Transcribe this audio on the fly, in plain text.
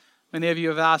Many of you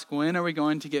have asked, when are we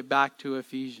going to get back to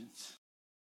Ephesians?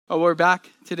 Well, we're back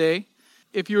today.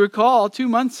 If you recall, 2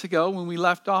 months ago when we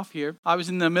left off here, I was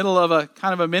in the middle of a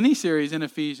kind of a mini-series in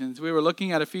Ephesians. We were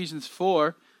looking at Ephesians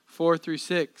 4 through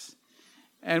 6.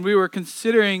 And we were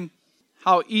considering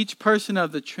how each person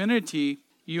of the Trinity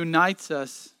unites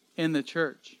us in the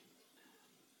church.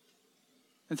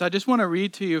 And so I just want to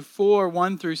read to you 4,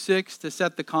 1 through 6 to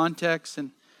set the context.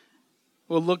 And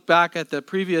we'll look back at the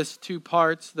previous 2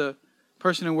 parts, the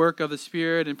person and work of the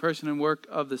Spirit and person and work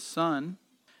of the Son.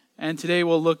 And today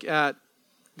we'll look at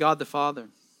God the Father.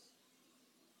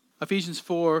 Ephesians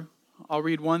 4, I'll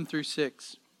read 1 through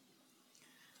 6.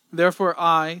 Therefore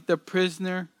I, the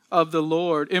prisoner of the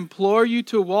Lord, implore you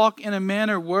to walk in a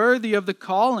manner worthy of the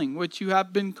calling which you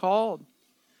have been called,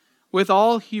 with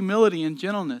all humility and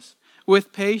gentleness,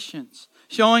 with patience,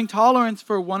 showing tolerance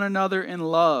for one another in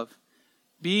love,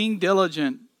 being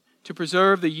diligent to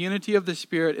preserve the unity of the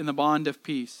Spirit in the bond of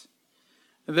peace.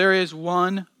 There is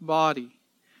one body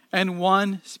and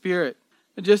one Spirit,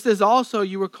 just as also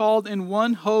you were called in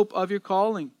one hope of your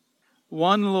calling,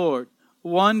 one Lord,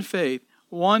 one faith,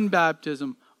 one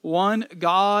baptism, one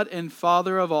God and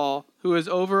Father of all, who is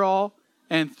over all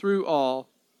and through all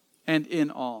and in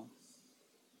all.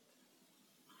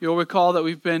 You'll recall that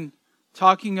we've been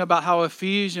talking about how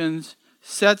Ephesians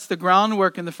sets the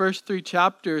groundwork in the first 3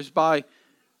 chapters by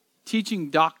teaching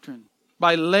doctrine,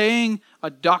 by laying a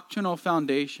doctrinal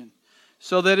foundation,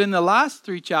 so that in the last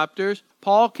 3 chapters,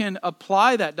 Paul can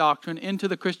apply that doctrine into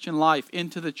the Christian life,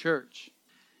 into the church.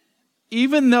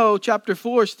 Even though chapter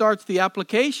 4 starts the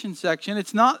application section,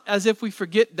 it's not as if we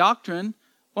forget doctrine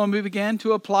when we begin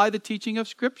to apply the teaching of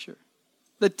Scripture.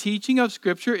 The teaching of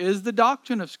Scripture is the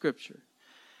doctrine of Scripture.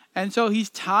 And so he's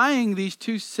tying these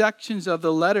 2 sections of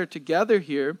the letter together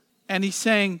here, and he's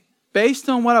saying, based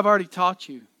on what I've already taught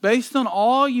you, based on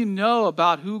all you know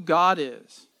about who God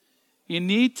is, you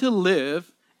need to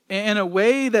live in a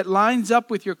way that lines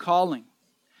up with your calling.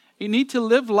 You need to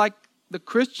live like the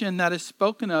Christian that is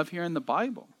spoken of here in the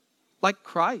Bible, like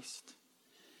Christ.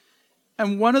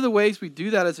 And one of the ways we do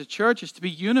that as a church is to be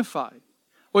unified.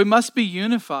 We must be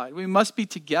unified. We must be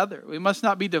together. We must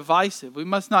not be divisive. We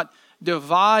must not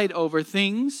divide over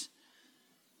things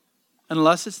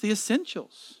unless it's the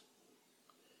essentials.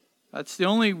 That's the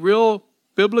only real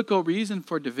biblical reason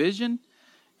for division,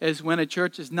 is when a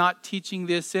church is not teaching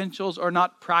the essentials or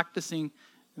not practicing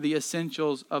the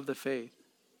essentials of the faith.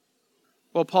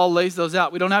 Well, Paul lays those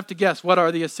out. We don't have to guess what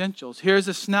are the essentials. Here's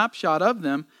a snapshot of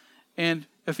them in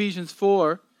Ephesians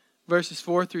 4, verses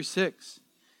 4 through 6.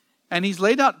 And he's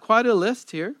laid out quite a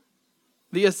list here.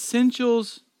 The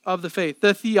essentials of the faith,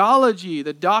 the theology,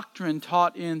 the doctrine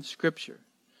taught in Scripture.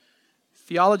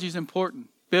 Theology is important.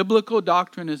 Biblical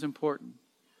doctrine is important.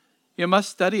 You must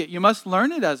study it. You must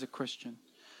learn it as a Christian.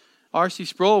 R.C.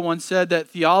 Sproul once said that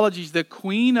theology is the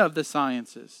queen of the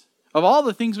sciences. Of all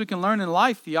the things we can learn in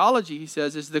life, theology, he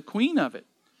says, is the queen of it.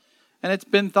 And it's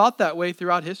been thought that way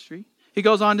throughout history. He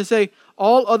goes on to say,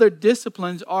 all other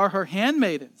disciplines are her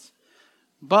handmaidens.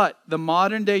 But the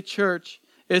modern day church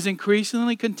is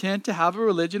increasingly content to have a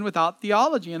religion without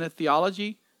theology and a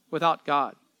theology without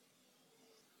God.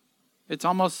 It's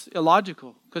almost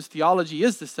illogical because theology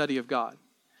is the study of God.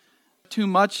 Too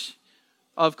much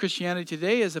of Christianity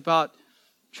today is about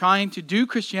trying to do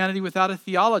Christianity without a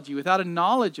theology, without a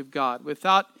knowledge of God,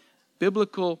 without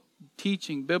biblical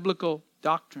teaching, biblical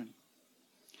doctrine.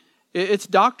 It's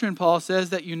doctrine, Paul says,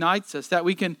 that unites us, that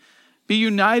we can be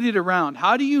united around.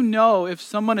 How do you know if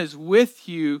someone is with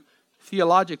you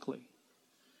theologically?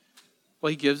 Well,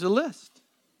 he gives a list.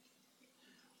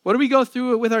 What do we go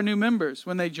through with our new members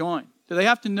when they join? Do they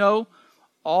have to know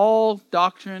all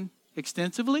doctrine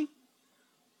extensively?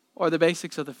 Or the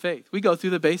basics of the faith? We go through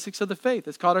the basics of the faith.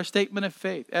 It's called our statement of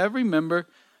faith. Every member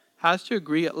has to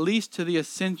agree at least to the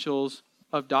essentials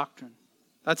of doctrine.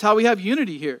 That's how we have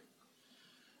unity here.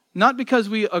 Not because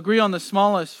we agree on the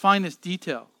smallest, finest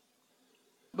detail,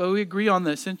 but we agree on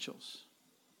the essentials,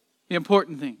 the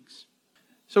important things.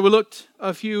 So we looked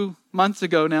a few months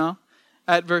ago now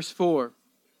at verse 4.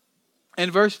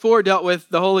 And verse 4 dealt with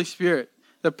the Holy Spirit,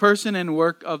 the person and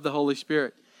work of the Holy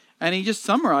Spirit. And he just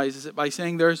summarizes it by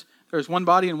saying there's one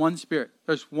body and one Spirit.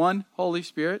 There's one Holy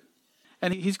Spirit.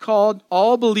 And he's called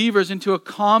all believers into a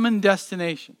common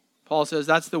destination. Paul says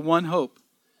that's the one hope.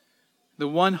 The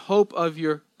one hope of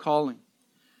your calling.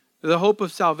 The hope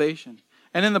of salvation.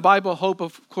 And in the Bible, hope,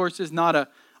 of course, is not a,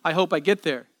 I hope I get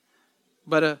there,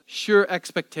 but a sure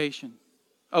expectation.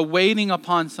 A waiting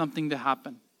upon something to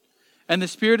happen. And the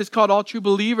Spirit has called all true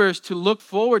believers to look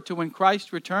forward to when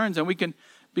Christ returns and we can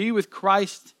be with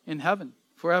Christ in heaven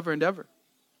forever and ever.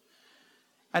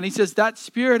 And he says that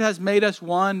Spirit has made us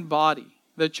one body.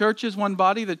 The church is one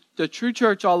body. The true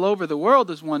church all over the world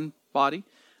is one body.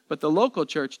 But the local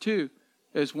church too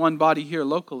is one body here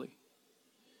locally.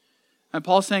 And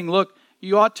Paul's saying, look,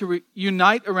 you ought to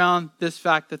unite around this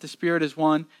fact that the Spirit is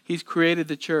one. He's created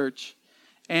the church.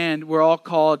 And we're all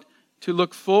called to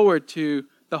look forward to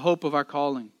the hope of our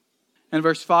calling. In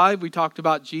verse 5, we talked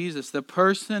about Jesus, the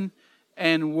person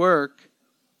and work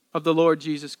of the Lord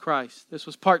Jesus Christ. This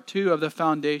was part 2 of the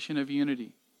foundation of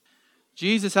unity.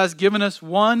 Jesus has given us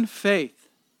one faith.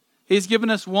 He's given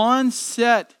us one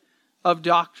set of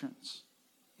doctrines.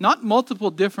 Not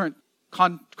multiple different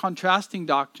contrasting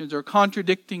doctrines or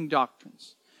contradicting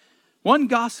doctrines. One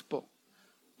gospel.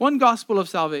 One gospel of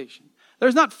salvation.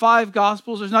 There's not 5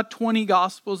 gospels. There's not 20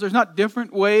 gospels. There's not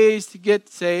different ways to get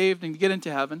saved and to get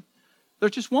into heaven.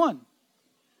 There's just one.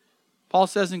 Paul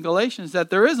says in Galatians that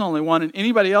there is only one, and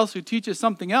anybody else who teaches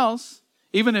something else,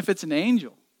 even if it's an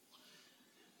angel,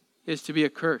 is to be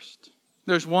accursed.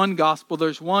 There's one gospel.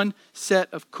 There's one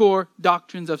set of core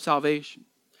doctrines of salvation.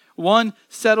 One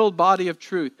settled body of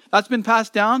truth. That's been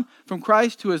passed down from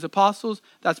Christ to his apostles.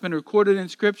 That's been recorded in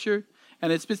Scripture.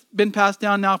 And it's been passed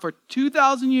down now for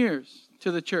 2,000 years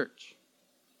to the church.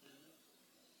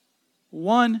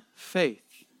 One faith.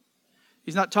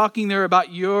 He's not talking there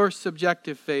about your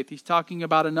subjective faith. He's talking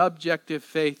about an objective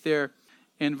faith there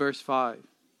in verse 5.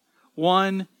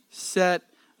 One set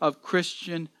of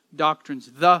Christian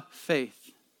doctrines, the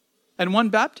faith. And one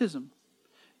baptism.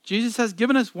 Jesus has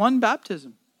given us one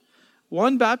baptism.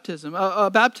 One baptism.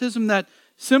 A baptism that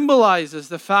symbolizes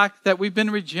the fact that we've been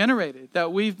regenerated,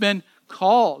 that we've been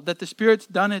called, that the Spirit's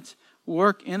done its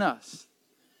work in us.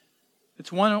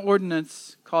 It's one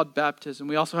ordinance called baptism.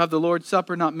 We also have the Lord's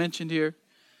Supper, not mentioned here.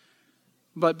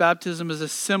 But baptism is a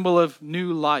symbol of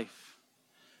new life.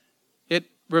 It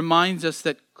reminds us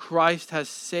that Christ has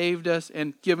saved us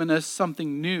and given us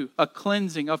something new, a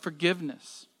cleansing, a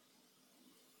forgiveness.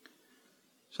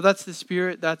 So that's the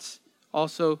Spirit. That's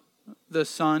also the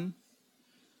Son.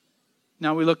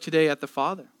 Now we look today at the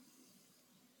Father.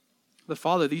 The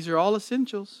Father. These are all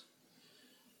essentials.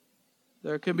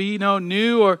 There can be no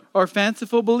new or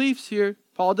fanciful beliefs here.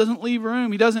 Paul doesn't leave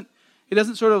room. He doesn't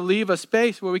sort of leave a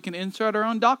space where we can insert our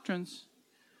own doctrines.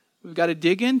 We've got to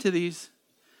dig into these.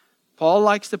 Paul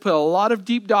likes to put a lot of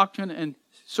deep doctrine and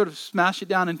sort of smash it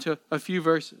down into a few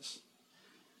verses.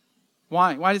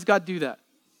 Why? Why does God do that?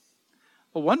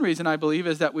 Well, one reason I believe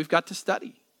is that we've got to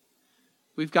study.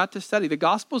 We've got to study. The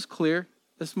gospel's clear.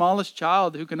 The smallest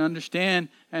child who can understand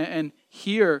and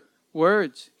hear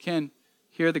words can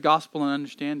hear the gospel and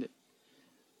understand it.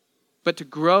 But to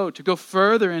grow, to go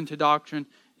further into doctrine,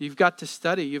 you've got to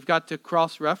study. You've got to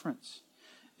cross-reference.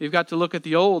 You've got to look at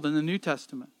the Old and the New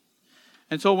Testament.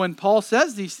 And so when Paul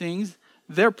says these things,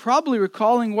 they're probably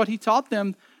recalling what he taught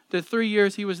them the 3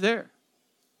 years he was there.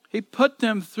 He put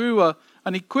them through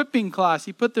an equipping class.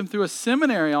 He put them through a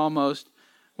seminary almost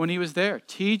when he was there,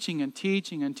 teaching and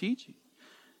teaching and teaching.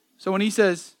 So when he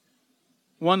says,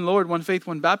 one Lord, one faith,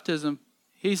 one baptism,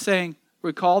 he's saying,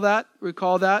 recall that.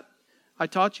 I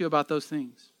taught you about those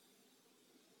things.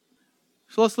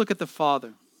 So let's look at the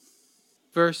Father.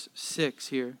 Verse 6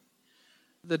 here.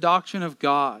 The doctrine of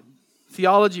God.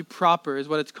 Theology proper is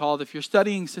what it's called. If you're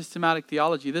studying systematic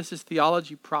theology, this is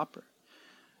theology proper.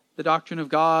 The doctrine of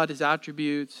God, His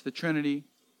attributes, the Trinity.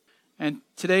 And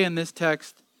today in this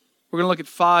text, we're going to look at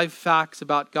 5 facts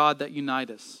about God that unite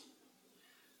us.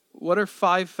 What are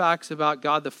 5 facts about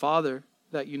God the Father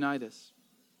that unite us?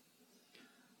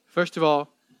 First of all,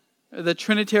 the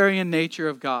Trinitarian nature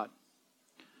of God.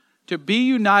 To be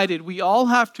united, we all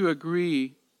have to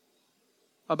agree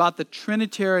about the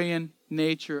Trinitarian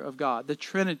nature of God, the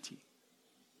Trinity.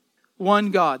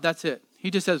 One God, that's it.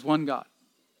 He just says one God.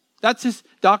 That's his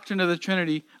doctrine of the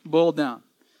Trinity boiled down.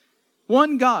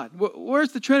 One God.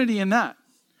 Where's the Trinity in that?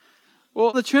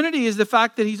 Well, the Trinity is the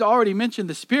fact that he's already mentioned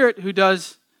the Spirit who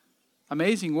does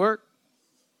amazing work.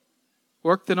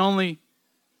 Work that only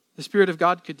the Spirit of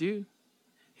God could do.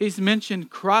 He's mentioned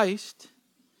Christ,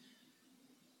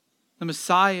 the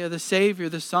Messiah, the Savior,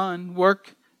 the Son,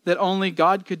 work that only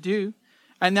God could do.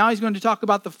 And now he's going to talk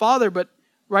about the Father, but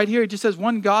right here he just says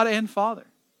one God and Father.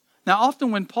 Now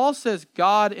often when Paul says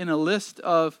God in a list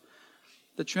of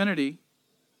the Trinity,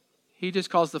 he just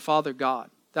calls the Father God.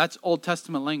 That's Old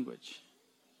Testament language.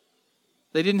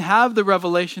 They didn't have the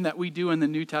revelation that we do in the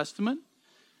New Testament,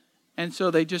 and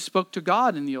so they just spoke to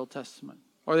God in the Old Testament.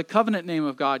 Or the covenant name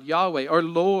of God, Yahweh, or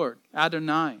Lord,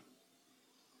 Adonai.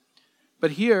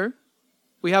 But here,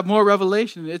 we have more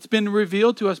revelation. It's been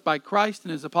revealed to us by Christ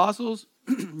and His apostles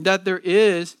that there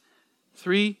is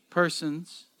 3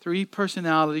 persons, 3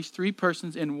 personalities, 3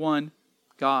 persons in one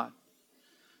God.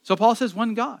 So Paul says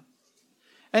one God.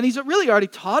 And he's really already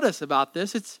taught us about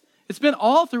this. It's been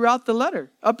all throughout the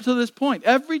letter up to this point.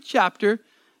 Every chapter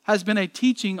has been a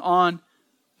teaching on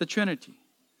the Trinity.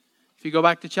 If you go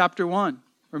back to chapter 1,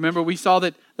 remember we saw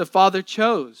that the Father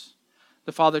chose.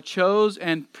 The Father chose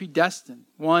and predestined.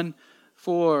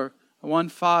 1:4,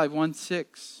 1:5,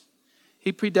 1:6.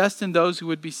 He predestined those who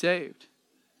would be saved.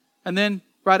 And then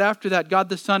right after that, God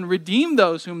the Son redeemed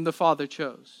those whom the Father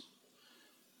chose.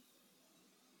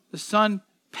 The Son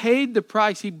paid the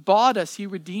price. He bought us. He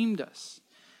redeemed us.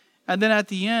 And then at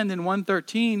the end in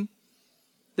 1:13,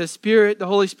 the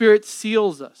Holy Spirit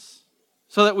seals us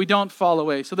so that we don't fall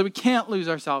away, so that we can't lose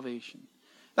our salvation.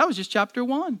 That was just chapter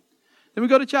 1. Then we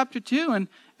go to chapter 2,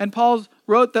 and Paul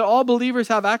wrote that all believers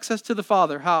have access to the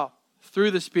Father. How?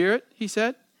 Through the Spirit, he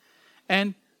said.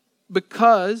 And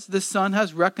because the Son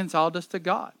has reconciled us to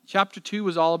God. Chapter 2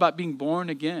 was all about being born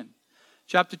again.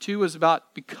 Chapter 2 was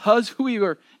about because we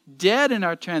were dead in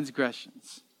our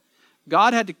transgressions,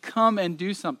 God had to come and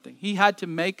do something. He had to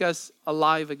make us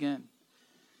alive again.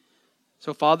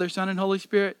 So Father, Son, and Holy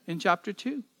Spirit in chapter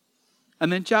 2.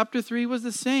 And then chapter 3 was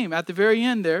the same. At the very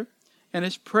end there, in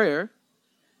his prayer,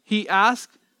 he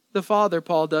asked the Father,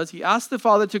 Paul does, he asked the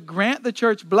Father to grant the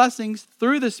church blessings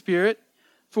through the Spirit.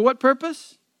 For what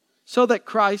purpose? So that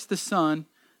Christ the Son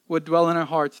would dwell in our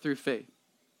hearts through faith.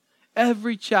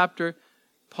 Every chapter,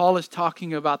 Paul is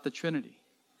talking about the Trinity.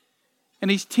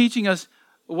 And he's teaching us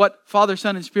what Father,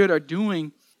 Son, and Spirit are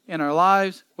doing in our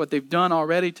lives, what they've done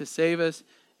already to save us,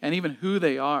 and even who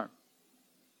they are.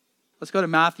 Let's go to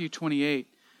Matthew 28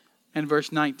 and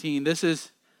verse 19. This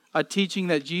is a teaching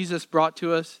that Jesus brought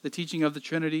to us, the teaching of the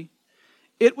Trinity.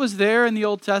 It was there in the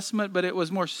Old Testament, but it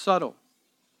was more subtle.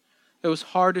 It was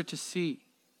harder to see.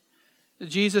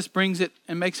 Jesus brings it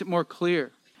and makes it more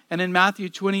clear. And in Matthew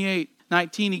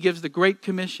 28:19, he gives the Great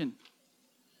Commission.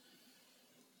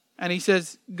 And he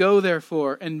says, go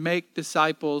therefore and make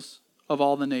disciples of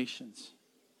all the nations.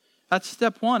 That's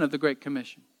step 1 of the Great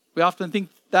Commission. We often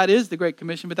think that is the Great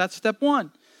Commission, but that's step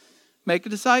 1. Make a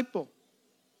disciple.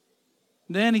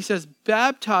 Then he says,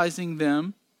 baptizing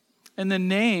them in the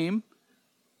name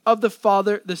of the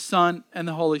Father, the Son, and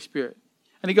the Holy Spirit.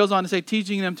 And he goes on to say,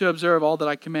 teaching them to observe all that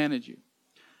I commanded you.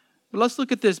 But let's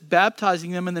look at this,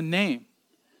 baptizing them in the name.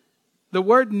 The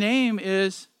word name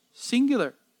is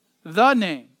singular. The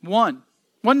name. One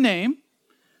name.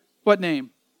 What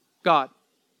name? God.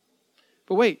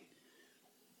 But wait.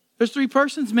 There's 3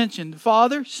 persons mentioned.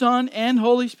 Father, Son, and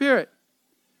Holy Spirit.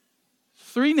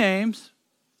 3 names,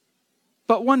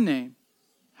 but 1 name.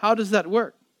 How does that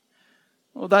work?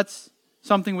 Well, that's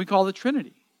something we call the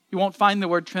Trinity. You won't find the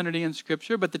word Trinity in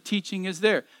Scripture, but the teaching is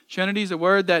there. Trinity is a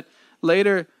word that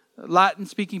later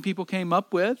Latin-speaking people came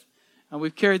up with, and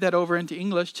we've carried that over into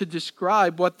English to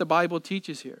describe what the Bible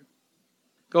teaches here.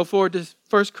 Go forward to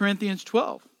 1 Corinthians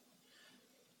 12.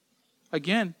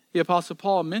 Again, the Apostle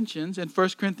Paul mentions in 1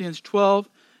 Corinthians 12,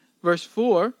 verse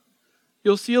 4,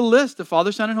 you'll see a list of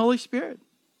Father, Son, and Holy Spirit.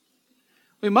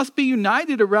 We must be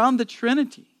united around the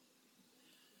Trinity.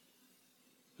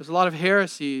 There's a lot of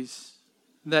heresies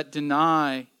that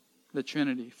deny the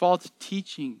Trinity, false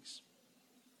teachings.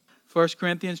 1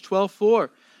 Corinthians 12:4.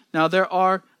 Now there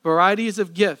are varieties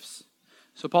of gifts.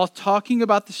 So Paul's talking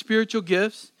about the spiritual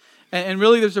gifts. And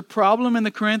really there's a problem in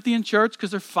the Corinthian church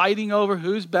because they're fighting over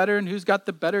who's better and who's got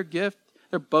the better gift.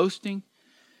 They're boasting.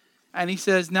 And he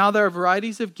says, now there are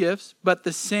varieties of gifts, but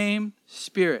the same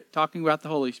Spirit, talking about the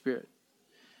Holy Spirit.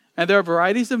 And there are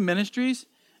varieties of ministries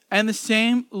and the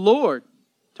same Lord,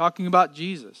 talking about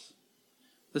Jesus,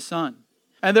 the Son.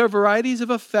 And there are varieties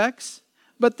of effects,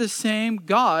 but the same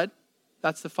God,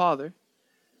 that's the Father,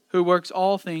 who works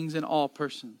all things in all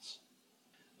persons.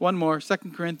 One more, 2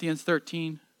 Corinthians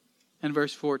 13 and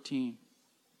verse 14.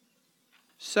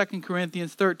 2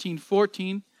 Corinthians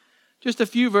 13:14. Just a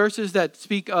few verses that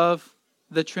speak of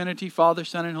the Trinity, Father,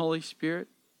 Son, and Holy Spirit.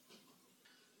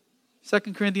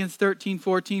 2 Corinthians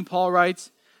 13:14, Paul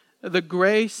writes, the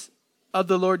grace of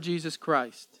the Lord Jesus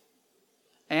Christ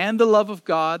and the love of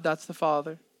God, that's the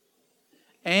Father,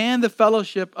 and the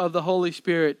fellowship of the Holy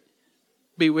Spirit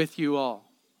be with you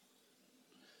all.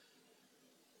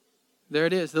 There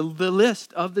it is, the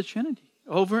list of the Trinity.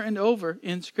 Over and over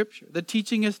in Scripture. The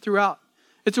teaching is throughout.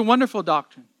 It's a wonderful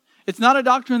doctrine. It's not a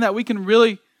doctrine that we can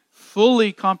really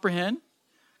fully comprehend.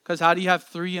 Because how do you have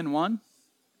 3 in 1?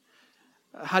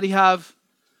 How do you have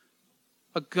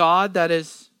a God that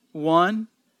is one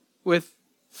with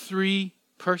 3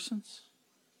 persons?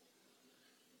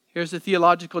 Here's the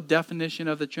theological definition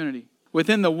of the Trinity.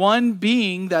 Within the one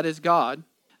being that is God,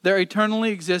 there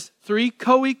eternally exist 3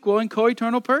 co-equal and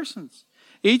co-eternal persons,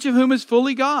 each of whom is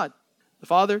fully God. The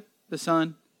Father, the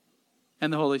Son,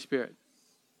 and the Holy Spirit.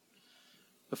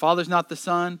 The Father's not the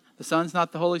Son. The Son's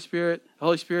not the Holy Spirit. The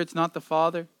Holy Spirit's not the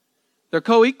Father. They're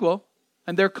co-equal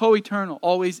and they're co-eternal,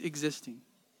 always existing.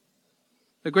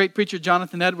 The great preacher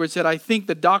Jonathan Edwards said, I think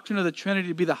the doctrine of the Trinity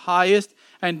to be the highest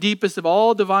and deepest of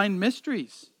all divine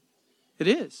mysteries. It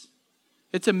is.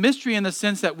 It's a mystery in the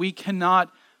sense that we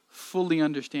cannot fully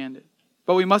understand it.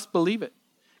 But we must believe it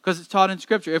because it's taught in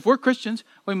Scripture. If we're Christians,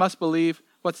 we must believe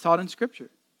what's taught in Scripture.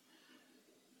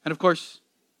 And of course,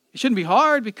 it shouldn't be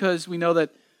hard because we know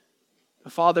that the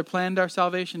Father planned our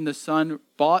salvation, the Son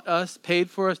bought us,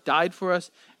 paid for us, died for us,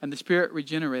 and the Spirit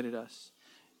regenerated us.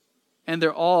 And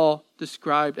they're all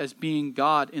described as being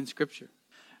God in Scripture.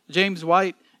 James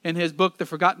White, in his book, The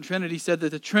Forgotten Trinity, said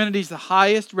that the Trinity is the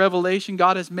highest revelation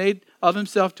God has made of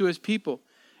Himself to His people.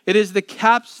 It is the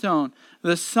capstone,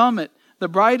 the summit, the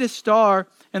brightest star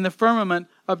in the firmament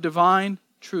of divine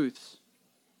truths.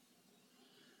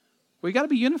 We got to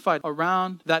be unified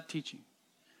around that teaching.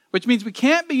 Which means we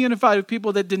can't be unified with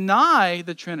people that deny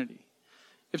the Trinity.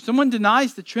 If someone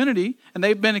denies the Trinity and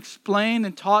they've been explained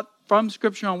and taught from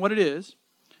Scripture on what it is,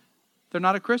 they're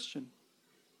not a Christian.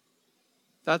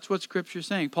 That's what Scripture is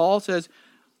saying. Paul says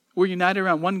we're united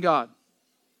around one God.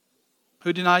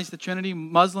 Who denies the Trinity?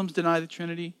 Muslims deny the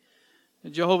Trinity.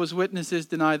 Jehovah's Witnesses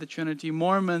deny the Trinity.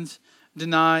 Mormons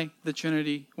deny the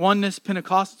Trinity. Oneness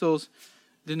Pentecostals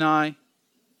deny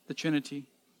the Trinity.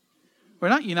 We're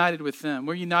not united with them.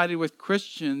 We're united with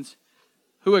Christians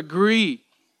who agree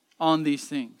on these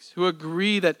things, who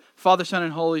agree that Father, Son,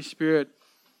 and Holy Spirit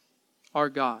are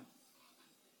God.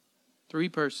 Three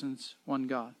persons, one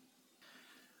God.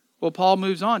 Well, Paul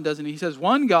moves on, doesn't he? He says,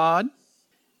 one God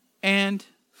and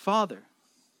Father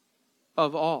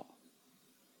of all.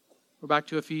 We're back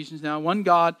to Ephesians now. One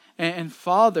God and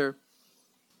Father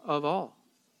of all.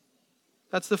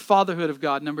 That's the fatherhood of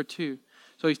God, number 2.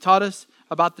 So He's taught us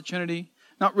about the Trinity.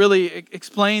 Not really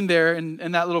explained there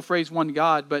in that little phrase, one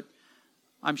God, but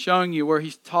I'm showing you where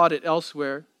He's taught it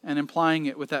elsewhere and implying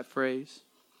it with that phrase.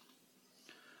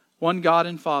 One God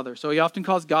and Father. So He often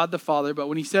calls God the Father, but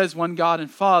when He says one God and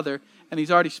Father, and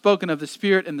He's already spoken of the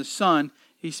Spirit and the Son,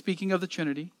 He's speaking of the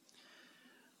Trinity.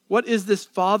 What is this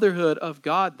fatherhood of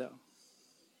God, though?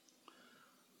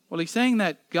 Well, He's saying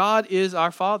that God is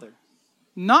our Father.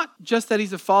 Not just that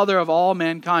He's the Father of all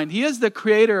mankind. He is the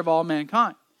Creator of all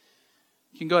mankind.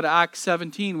 You can go to Acts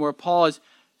 17 where Paul is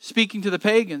speaking to the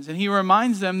pagans and he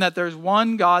reminds them that there's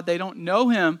one God. They don't know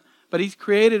Him, but He's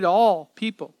created all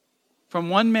people. From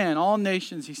one man, all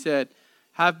nations, he said,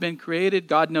 have been created.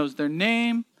 God knows their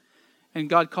name and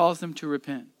God calls them to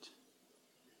repent.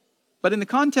 But in the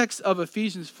context of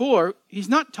Ephesians 4, he's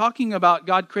not talking about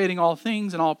God creating all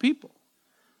things and all people.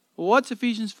 Well, what's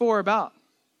Ephesians 4 about?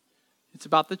 It's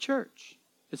about the church.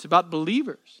 It's about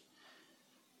believers.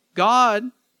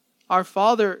 God, our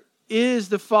Father, is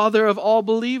the Father of all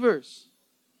believers.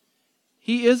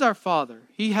 He is our Father.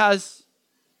 He has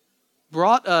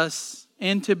brought us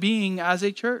into being as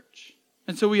a church.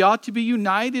 And so we ought to be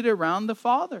united around the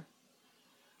Father,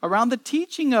 around the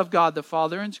teaching of God the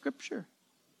Father in Scripture.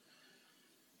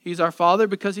 He's our Father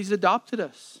because He's adopted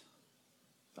us.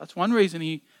 That's one reason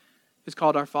He is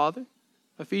called our Father.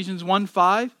 Ephesians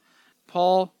 1:5,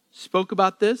 Paul spoke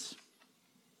about this.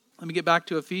 Let me get back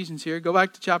to Ephesians here. Go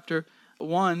back to chapter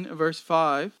 1, verse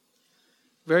 5.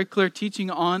 Very clear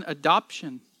teaching on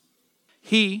adoption.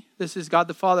 He, this is God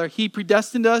the Father, He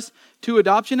predestined us to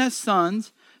adoption as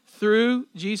sons through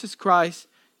Jesus Christ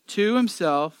to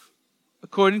Himself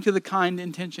according to the kind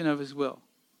intention of His will.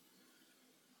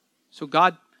 So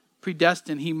God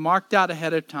predestined, He marked out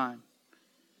ahead of time.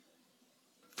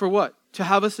 For what? To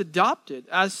have us adopted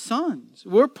as sons.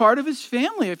 We're part of His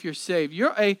family if you're saved.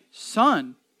 You're a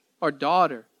son or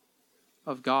daughter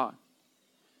of God.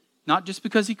 Not just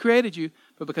because He created you,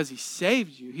 but because He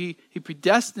saved you. He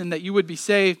predestined that you would be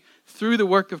saved through the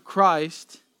work of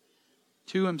Christ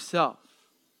to Himself,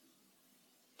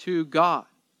 to God.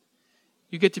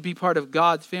 You get to be part of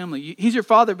God's family. He's your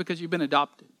Father because you've been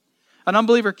adopted. An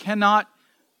unbeliever cannot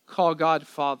call God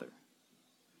Father.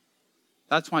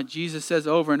 That's why Jesus says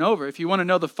over and over, if you want to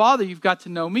know the Father, you've got to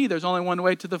know me. There's only one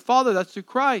way to the Father, that's through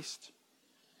Christ.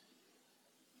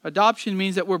 Adoption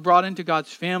means that we're brought into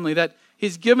God's family, that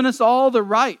He's given us all the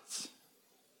rights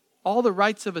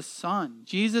of a son.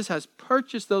 Jesus has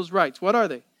purchased those rights. What are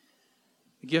they?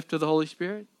 The gift of the Holy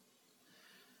Spirit.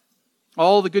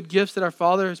 All the good gifts that our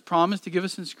Father has promised to give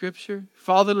us in Scripture.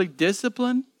 Fatherly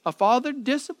discipline. A father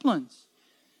disciplines.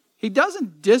 He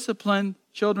doesn't discipline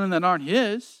children that aren't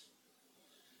His.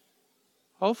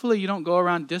 Hopefully you don't go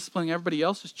around disciplining everybody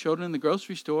else's children in the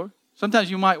grocery store.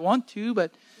 Sometimes you might want to,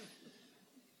 but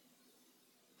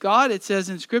God, it says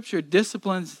in Scripture,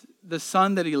 disciplines the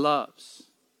son that he loves.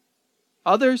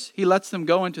 Others, he lets them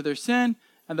go into their sin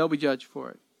and they'll be judged for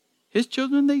it. His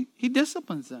children, he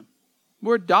disciplines them.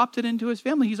 We're adopted into his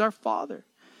family. He's our Father.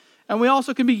 And we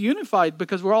also can be unified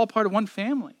because we're all part of one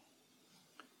family.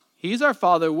 He's our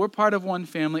Father. We're part of one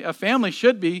family. A family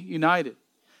should be united.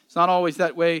 It's not always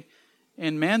that way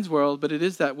in man's world, but it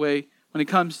is that way when it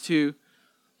comes to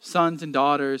sons and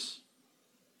daughters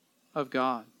of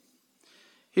God.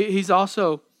 He's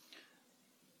also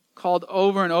called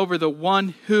over and over the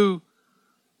one who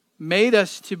made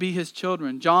us to be his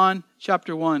children. John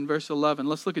chapter 1, verse 11.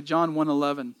 Let's look at John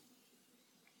 1:11.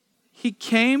 He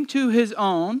came to his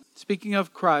own, speaking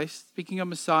of Christ, speaking of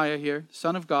Messiah here,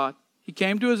 Son of God. He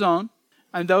came to his own,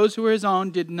 and those who were his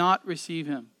own did not receive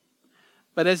him.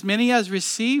 But as many as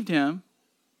received him,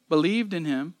 believed in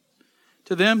him,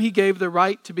 to them he gave the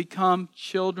right to become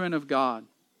children of God.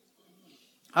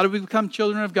 How do we become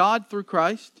children of God? Through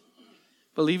Christ.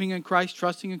 Believing in Christ,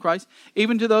 trusting in Christ.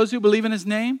 Even to those who believe in his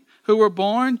name, who were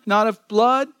born not of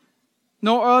blood,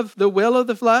 nor of the will of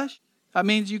the flesh. That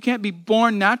means you can't be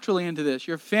born naturally into this.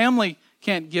 Your family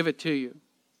can't give it to you.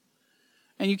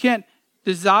 And you can't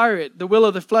desire it. The will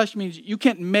of the flesh means you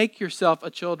can't make yourself a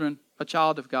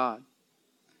child of God.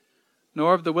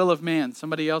 Nor of the will of man.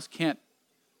 Somebody else can't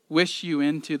wish you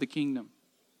into the kingdom.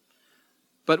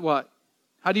 But what?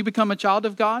 How do you become a child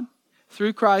of God?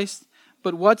 Through Christ.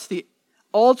 But what's the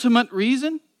ultimate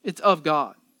reason? It's of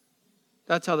God.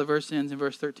 That's how the verse ends in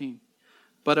verse 13.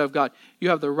 But of God. You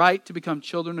have the right to become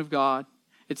children of God.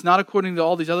 It's not according to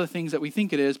all these other things that we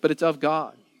think it is, but it's of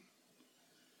God.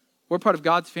 We're part of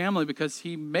God's family because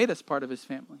he made us part of his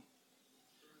family.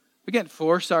 We can't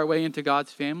force our way into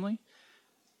God's family.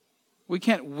 We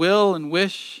can't will and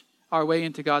wish our way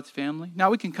into God's family. Now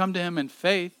we can come to him in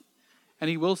faith and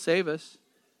he will save us.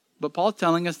 But Paul's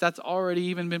telling us that's already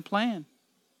even been planned.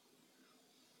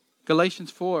 Galatians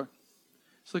 4.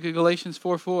 Let's look at Galatians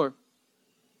 4:4. If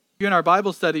you're in our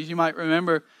Bible studies, you might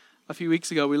remember a few weeks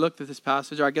ago we looked at this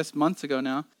passage, or I guess months ago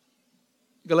now.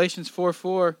 Galatians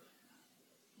 4:4.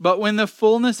 But when the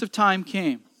fullness of time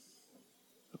came,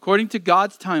 according to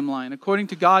God's timeline, according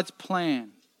to God's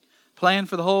plan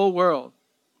for the whole world,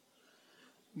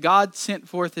 God sent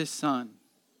forth his Son,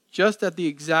 just at the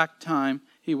exact time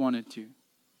he wanted to.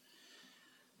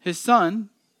 His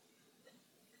Son,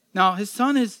 now his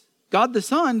Son is God the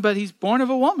Son, but he's born of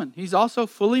a woman. He's also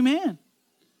fully man,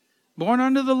 born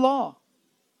under the law.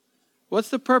 What's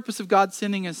the purpose of God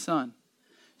sending his Son?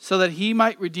 So that he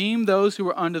might redeem those who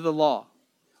were under the law.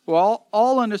 We're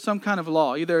all under some kind of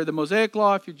law, either the Mosaic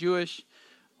law if you're Jewish,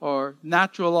 or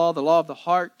natural law, the law of the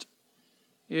heart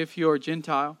if you're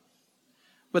Gentile.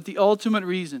 But the ultimate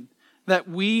reason, that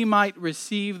we might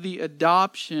receive the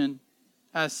adoption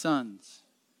as sons.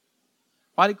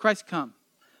 Why did Christ come?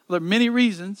 Well, there are many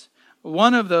reasons.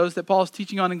 One of those that Paul is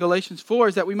teaching on in Galatians 4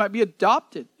 is that we might be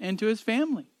adopted into his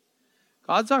family.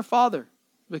 God's our Father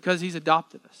because he's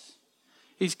adopted us.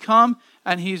 He's come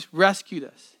and he's rescued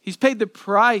us. He's paid the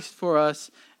price for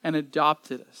us and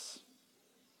adopted us.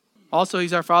 Also,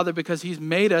 he's our Father because he's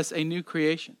made us a new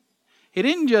creation. He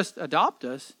didn't just adopt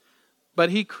us,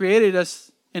 but he created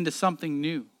us into something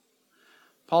new.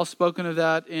 Paul's spoken of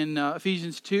that in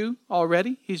Ephesians 2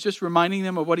 already. He's just reminding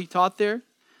them of what he taught there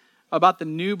about the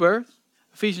new birth.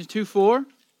 Ephesians 2:4.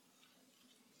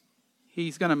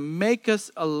 He's going to make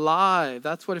us alive.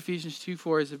 That's what Ephesians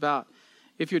 2:4 is about.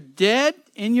 If you're dead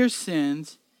in your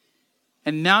sins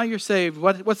and now you're saved,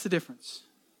 what's the difference?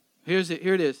 Here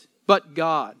it is. But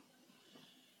God.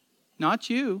 Not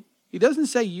you. He doesn't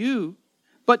say you.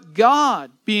 But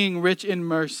God, being rich in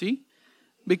mercy,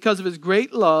 because of his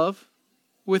great love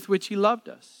with which he loved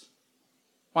us.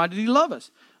 Why did he love us?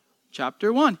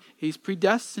 Chapter 1. He's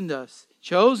predestined us,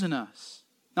 chosen us.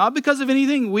 Not because of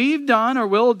anything we've done or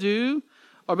will do,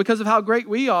 or because of how great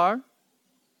we are,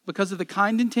 because of the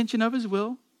kind intention of his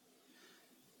will.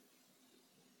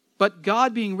 But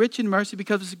God, being rich in mercy,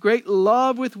 because of his great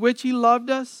love with which he loved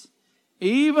us,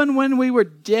 even when we were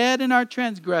dead in our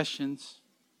transgressions.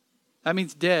 That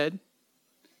means dead.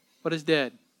 What is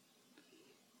dead?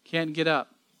 Can't get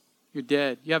up. You're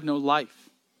dead. You have no life.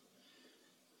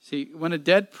 See, when a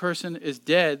dead person is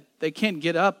dead, they can't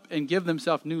get up and give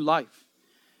themselves new life.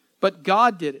 But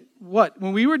God did it. What?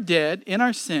 When we were dead in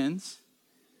our sins,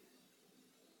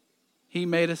 he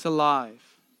made us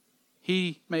alive.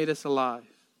 He made us alive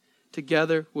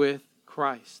together with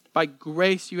Christ. By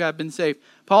grace you have been saved.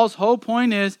 Paul's whole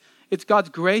point is it's God's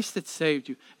grace that saved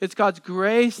you. It's God's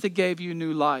grace that gave you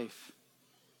new life.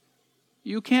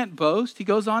 You can't boast. He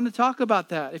goes on to talk about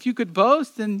that. If you could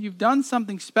boast, then you've done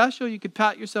something special. You could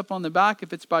pat yourself on the back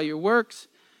if it's by your works.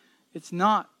 It's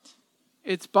not.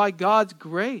 It's by God's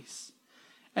grace.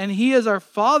 And He is our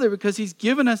Father because He's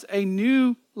given us a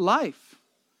new life.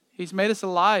 He's made us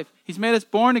alive. He's made us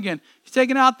born again. He's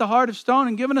taken out the heart of stone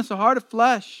and given us a heart of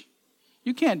flesh.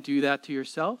 You can't do that to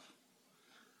yourself.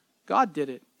 God did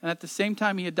it. And at the same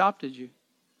time, He adopted you.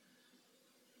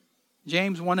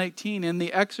 James 1:18, in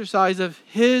the exercise of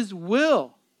His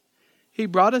will, He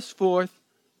brought us forth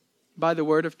by the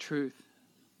word of truth.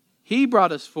 He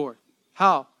brought us forth.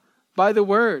 How? By the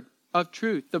word of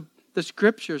truth, the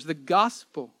scriptures, the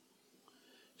gospel,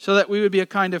 so that we would be a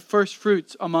kind of first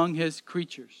fruits among His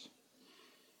creatures.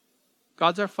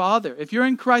 God's our Father. If you're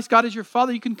in Christ, God is your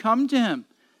Father. You can come to Him.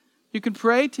 You can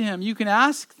pray to Him. You can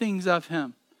ask things of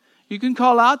Him. You can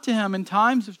call out to Him in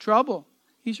times of trouble.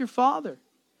 He's your Father.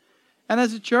 And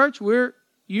as a church, we're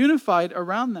unified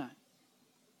around that.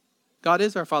 God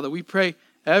is our Father. We pray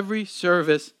every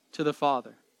service to the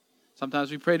Father.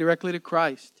 Sometimes we pray directly to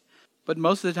Christ. But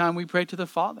most of the time we pray to the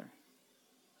Father,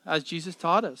 as Jesus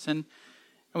taught us. And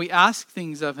we ask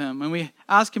things of Him. And we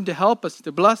ask Him to help us,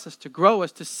 to bless us, to grow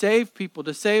us, to save people,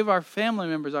 to save our family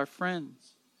members, our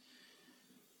friends.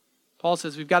 Paul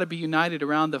says we've got to be united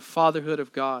around the fatherhood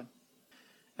of God.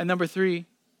 And number 3,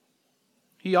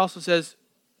 he also says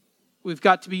we've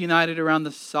got to be united around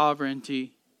the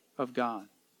sovereignty of God.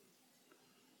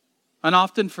 An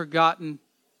often forgotten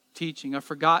teaching, a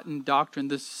forgotten doctrine,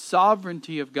 the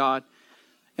sovereignty of God.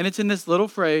 And it's in this little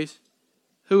phrase,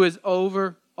 who is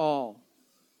over all.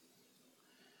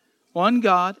 One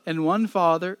God and one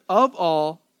Father of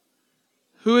all,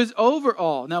 who is over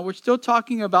all. Now we're still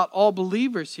talking about all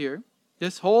believers here.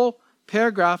 This whole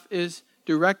paragraph is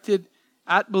directed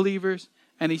at believers,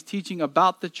 and he's teaching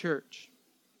about the church.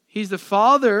 He's the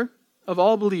Father of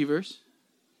all believers.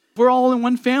 If we're all in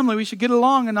one family, we should get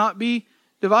along and not be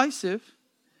divisive.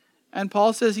 And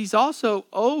Paul says He's also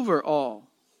over all.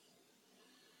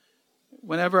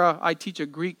 Whenever I teach a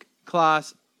Greek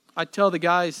class, I tell the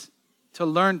guys to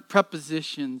learn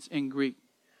prepositions in Greek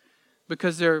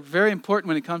because they're very important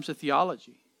when it comes to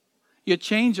theology. You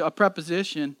change a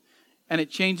preposition and it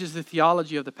changes the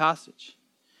theology of the passage.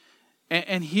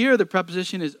 And here the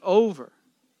preposition is over.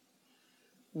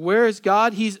 Where is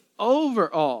God? He's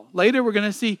over all. Later we're going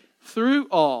to see through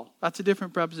all. That's a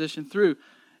different preposition, through.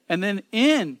 And then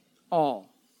in all.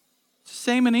 It's the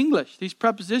same in English. These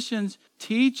prepositions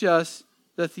teach us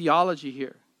the theology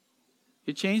here.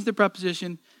 You change the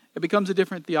preposition, it becomes a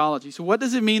different theology. So what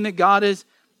does it mean that God is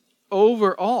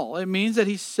over all? It means that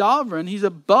He's sovereign. He's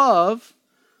above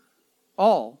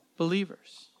all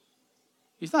believers.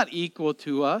 He's not equal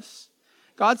to us.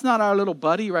 God's not our little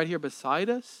buddy right here beside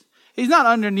us. He's not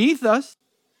underneath us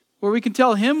where we can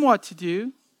tell Him what to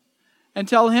do and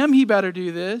tell Him He better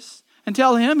do this and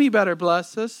tell Him He better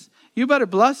bless us. You better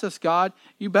bless us, God.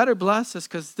 You better bless us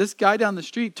because this guy down the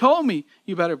street told me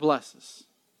you better bless us.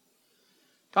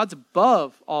 God's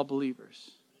above all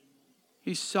believers.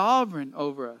 He's sovereign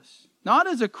over us. Not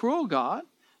as a cruel God,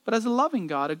 but as a loving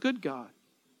God, a good God.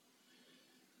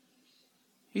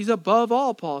 He's above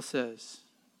all, Paul says.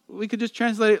 We could just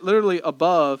translate it literally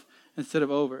above instead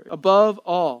of over. Above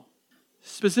all.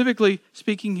 Specifically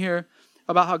speaking here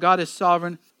about how God is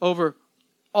sovereign over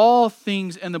all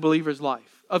things in the believer's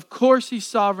life. Of course He's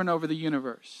sovereign over the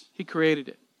universe. He created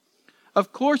it.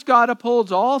 Of course God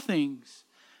upholds all things.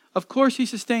 Of course He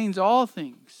sustains all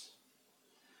things.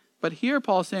 But here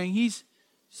Paul's saying He's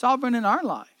sovereign in our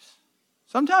lives.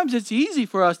 Sometimes it's easy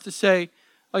for us to say,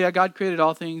 oh yeah, God created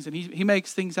all things and He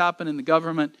makes things happen in the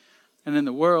government and in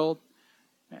the world.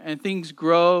 And things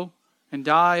grow and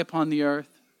die upon the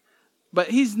earth. But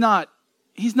He's not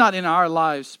in our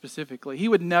lives specifically. He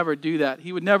would never do that.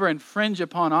 He would never infringe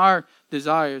upon our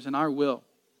desires and our will.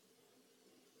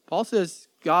 Paul says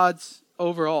God's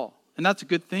over all. And that's a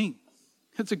good thing.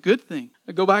 It's a good thing.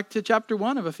 Go back to chapter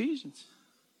 1 of Ephesians.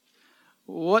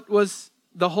 What was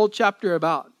the whole chapter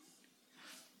about?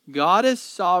 God is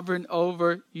sovereign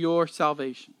over your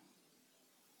salvation.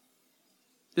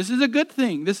 This is a good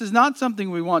thing. This is not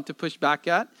something we want to push back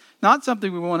at. Not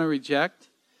something we want to reject.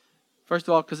 First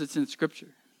of all, because it's in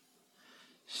Scripture.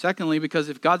 Secondly, because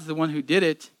if God's the one who did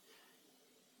it,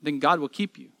 then God will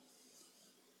keep you.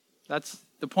 That's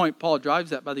the point Paul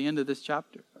drives at by the end of this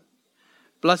chapter.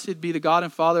 Blessed be the God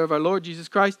and Father of our Lord Jesus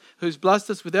Christ, who's blessed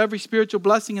us with every spiritual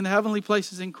blessing in the heavenly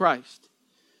places in Christ,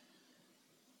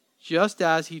 just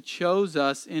as He chose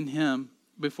us in Him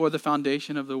before the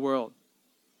foundation of the world,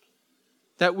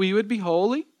 that we would be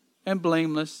holy and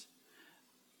blameless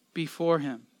before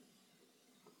Him.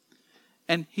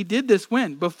 And He did this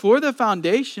when? Before the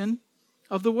foundation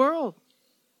of the world.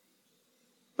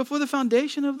 Before the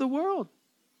foundation of the world.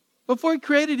 Before He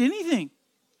created anything.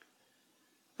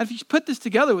 And if you put this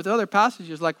together with other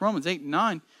passages like Romans 8 and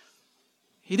 9,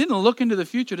 he didn't look into the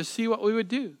future to see what we would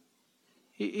do.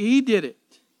 He did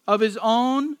it of his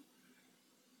own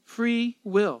free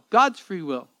will, God's free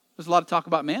will. There's a lot of talk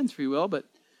about man's free will, but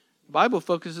the Bible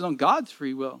focuses on God's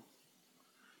free will.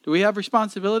 Do we have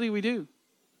responsibility? We do.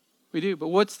 We do. But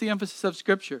what's the emphasis of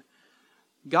Scripture?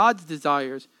 God's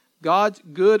desires, God's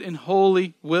good and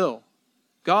holy will.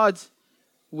 God's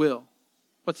will.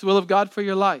 What's the will of God for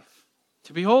your life?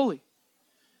 To be holy.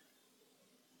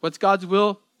 What's God's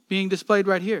will being displayed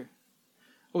right here?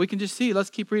 Well, we can just see. Let's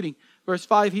keep reading. Verse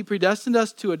 5, He predestined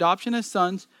us to adoption as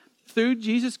sons through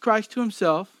Jesus Christ to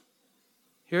Himself.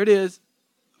 Here it is.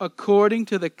 According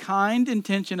to the kind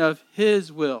intention of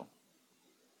His will.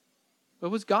 What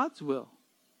was God's will?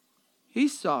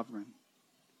 He's sovereign.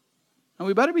 And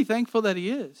we better be thankful that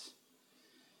He is.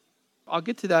 I'll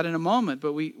get to that in a moment,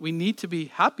 but we need to be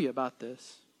happy about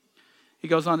this. He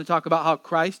goes on to talk about how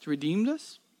Christ redeemed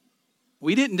us.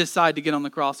 We didn't decide to get on the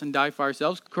cross and die for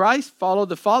ourselves. Christ followed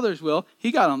the Father's will.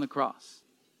 He got on the cross.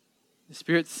 The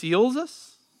Spirit seals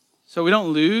us so we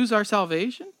don't lose our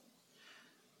salvation.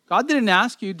 God didn't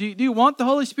ask you, do you want the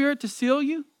Holy Spirit to seal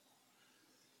you?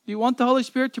 Do you want the Holy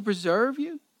Spirit to preserve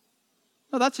you?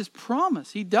 No, that's His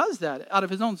promise. He does that out of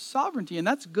His own sovereignty, and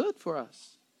that's good for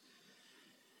us.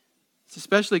 It's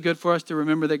especially good for us to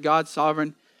remember that God's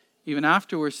sovereign even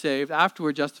after we're saved, after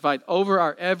we're justified, over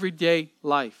our everyday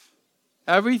life.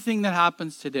 Everything that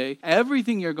happens today,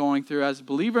 everything you're going through as a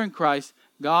believer in Christ,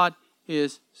 God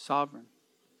is sovereign.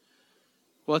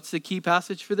 What's the key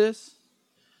passage for this?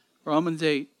 Romans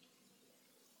 8.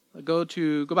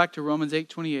 Go back to Romans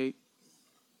 8:28.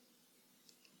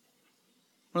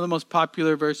 One of the most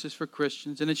popular verses for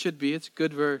Christians, and it should be. It's a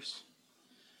good verse.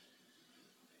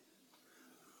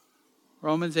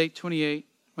 Romans 8:28.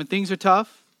 When things are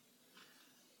tough,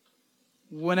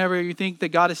 whenever you think that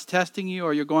God is testing you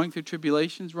or you're going through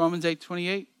tribulations, Romans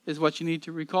 8:28 is what you need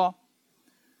to recall.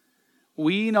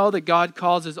 We know that God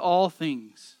causes all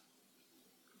things,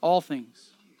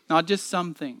 not just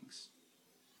some things,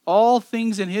 all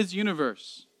things in His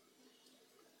universe,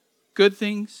 good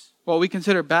things, what we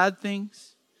consider bad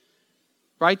things,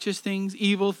 righteous things,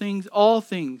 evil things, all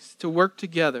things to work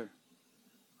together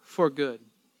for good.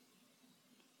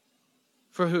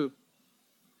 For who?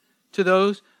 To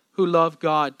those who love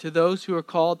God, to those who are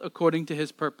called according to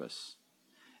His purpose.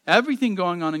 Everything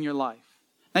going on in your life.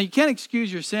 Now, you can't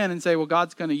excuse your sin and say, well,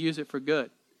 God's going to use it for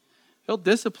good. He'll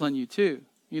discipline you too.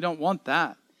 You don't want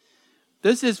that.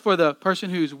 This is for the person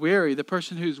who's weary, the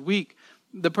person who's weak,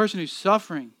 the person who's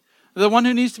suffering, the one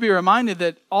who needs to be reminded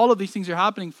that all of these things are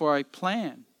happening for a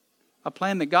plan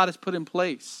that God has put in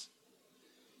place.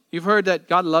 You've heard that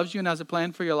God loves you and has a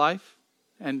plan for your life.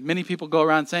 And many people go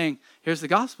around saying, here's the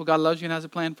gospel, God loves you and has a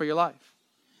plan for your life.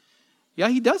 Yeah,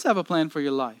 He does have a plan for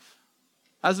your life.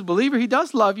 As a believer, He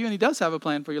does love you and He does have a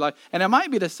plan for your life. And it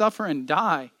might be to suffer and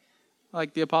die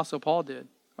like the Apostle Paul did,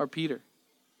 or Peter.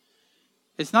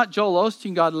 It's not Joel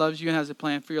Osteen, God loves you and has a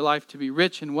plan for your life to be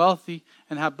rich and wealthy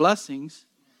and have blessings.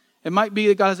 It might be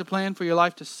that God has a plan for your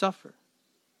life to suffer.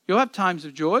 You'll have times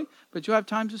of joy, but you'll have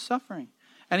times of suffering.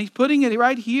 And He's putting it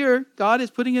right here. God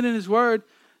is putting it in His Word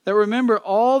that remember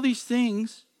all these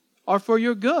things are for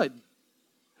your good.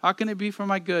 How can it be for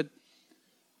my good?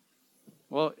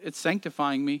 Well, it's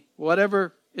sanctifying me.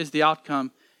 Whatever is the outcome,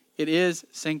 it is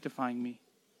sanctifying me.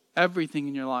 Everything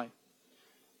in your life.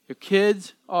 Your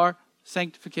kids are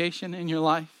sanctification in your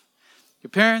life. Your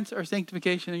parents are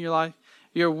sanctification in your life.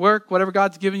 Your work, whatever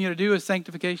God's given you to do, is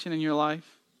sanctification in your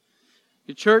life.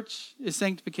 Your church is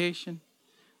sanctification.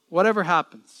 Whatever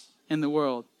happens in the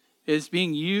world is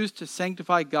being used to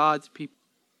sanctify God's people.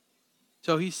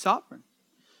 So He's sovereign.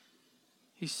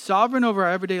 He's sovereign over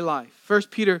our everyday life. 1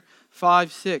 Peter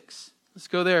 5:6. Let's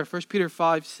go there. 1 Peter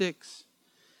 5:6.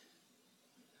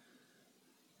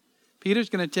 Peter's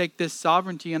going to take this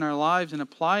sovereignty in our lives and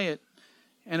apply it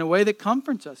in a way that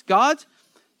comforts us. God's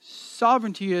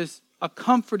sovereignty is a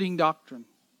comforting doctrine.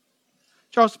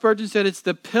 Charles Spurgeon said it's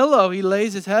the pillow He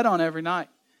lays His head on every night.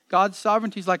 God's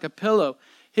sovereignty is like a pillow.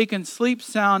 He can sleep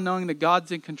sound knowing that God's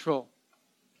in control.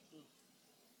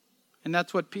 And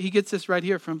that's what he gets this right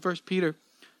here from 1 Peter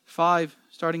 5,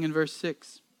 starting in verse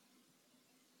 6.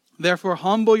 Therefore,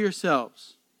 humble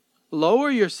yourselves. Lower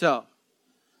yourself.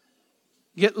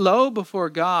 Get low before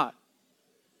God.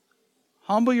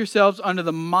 Humble yourselves under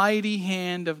the mighty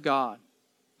hand of God.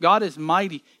 God is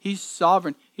mighty. He's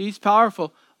sovereign. He's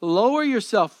powerful. Lower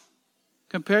yourself.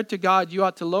 Compared to God, you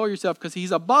ought to lower yourself because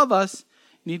He's above us.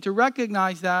 You need to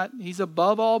recognize that. He's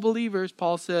above all believers,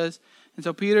 Paul says. And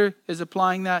so Peter is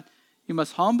applying that. You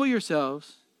must humble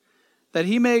yourselves that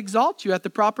He may exalt you at the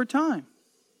proper time.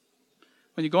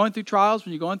 when you're going through trials,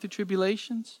 when you're going through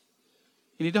tribulations,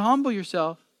 you need to humble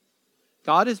yourself.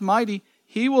 God is mighty.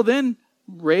 He will then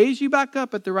raise you back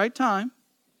up at the right time.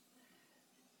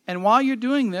 And while you're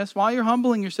doing this, while you're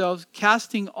humbling yourselves,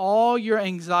 casting all your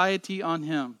anxiety on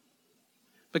Him,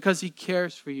 because He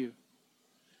cares for you.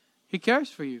 He cares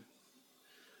for you.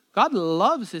 God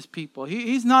loves His people.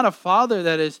 He's not a father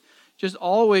that is just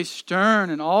always stern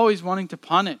and always wanting to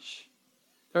punish.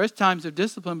 There is times of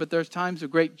discipline, but there's times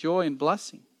of great joy and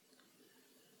blessing.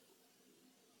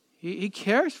 He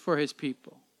cares for His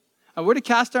people. And we're to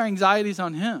cast our anxieties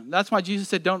on Him. That's why Jesus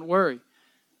said, don't worry.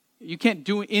 You can't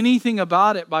do anything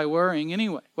about it by worrying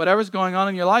anyway. Whatever's going on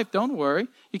in your life, don't worry.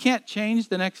 You can't change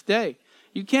the next day.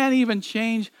 You can't even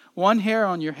change one hair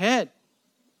on your head.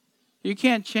 You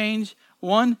can't change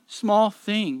one small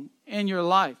thing in your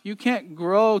life. You can't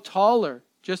grow taller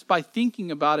just by thinking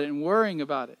about it and worrying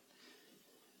about it.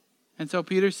 And so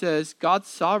Peter says, God's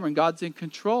sovereign. God's in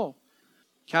control.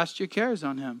 Cast your cares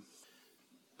on Him.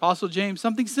 Apostle James,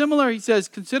 something similar. He says,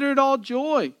 consider it all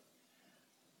joy,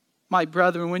 my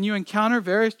brethren, when you encounter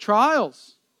various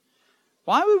trials.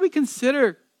 Why would we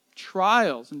consider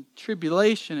trials and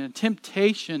tribulation and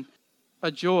temptation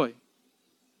a joy?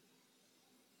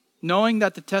 Knowing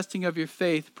that the testing of your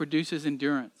faith produces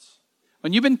endurance.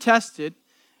 When you've been tested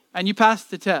and you pass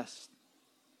the test,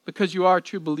 because you are a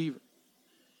true believer,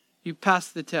 you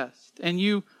pass the test and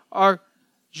you are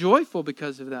joyful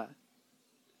because of that.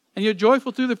 And you're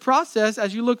joyful through the process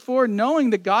as you look forward,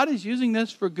 knowing that God is using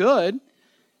this for good,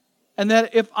 and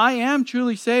that if I am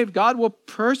truly saved, God will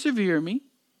persevere me.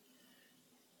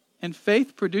 And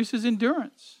faith produces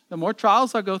endurance. The more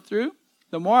trials I go through,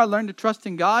 the more I learn to trust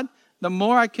in God, the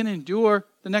more I can endure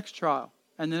the next trial,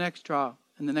 and the next trial,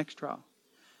 and the next trial.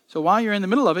 So while you're in the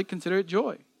middle of it, consider it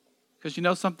joy, because you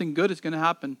know something good is going to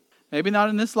happen. Maybe not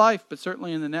in this life, but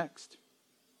certainly in the next.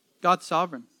 God's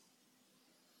sovereign.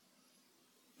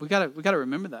 We got to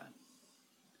remember that.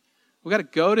 We got to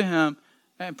go to Him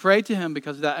and pray to Him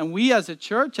because of that. And we as a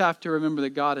church have to remember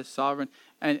that God is sovereign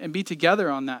and be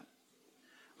together on that.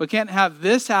 We can't have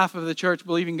this half of the church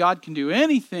believing God can do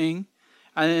anything,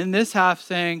 and in this half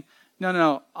saying,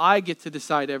 no, I get to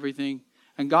decide everything,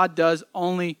 and God does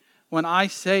only when I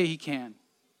say He can.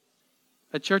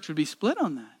 A church would be split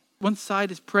on that. One side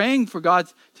is praying for God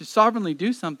to sovereignly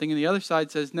do something, and the other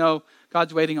side says, no,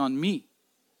 God's waiting on me.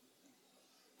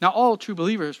 Now, all true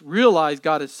believers realize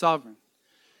God is sovereign.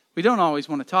 We don't always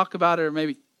want to talk about it or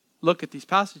maybe look at these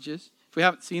passages. If we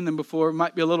haven't seen them before, we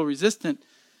might be a little resistant.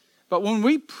 But when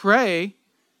we pray,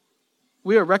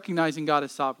 we are recognizing God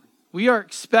as sovereign. We are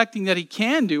expecting that He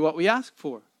can do what we ask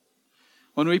for.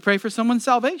 When we pray for someone's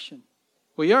salvation,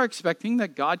 we are expecting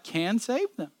that God can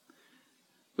save them.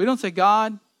 We don't say,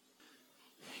 God,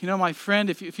 my friend,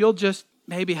 if you'll just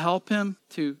maybe help him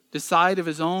to decide of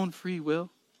his own free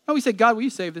will. No, we say, God, will you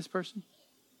save this person?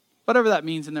 Whatever that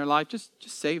means in their life, just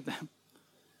save them.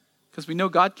 Because we know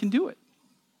God can do it.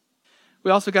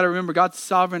 We also got to remember God's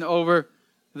sovereign over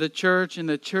the church and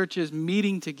the churches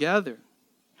meeting together.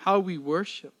 How we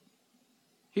worship.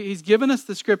 He's given us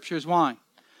the scriptures. Why?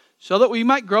 So that we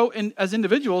might grow as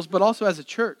individuals, but also as a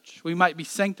church. We might be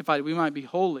sanctified. We might be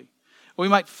holy. We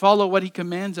might follow what He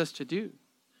commands us to do.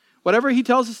 Whatever He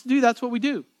tells us to do, that's what we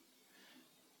do.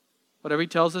 Whatever He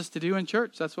tells us to do in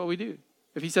church, that's what we do.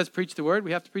 If He says preach the word,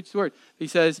 we have to preach the word. If He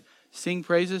says sing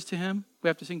praises to Him, we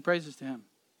have to sing praises to Him.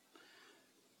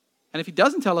 And if He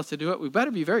doesn't tell us to do it, we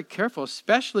better be very careful,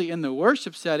 especially in the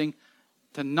worship setting,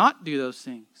 to not do those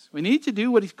things. We need to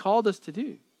do what He's called us to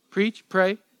do. Preach,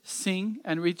 pray, sing,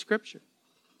 and read Scripture.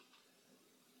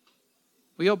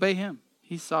 We obey Him.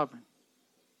 He's sovereign.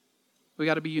 We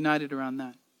got to be united around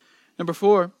that. Number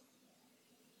 4,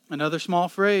 another small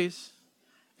phrase,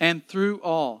 and through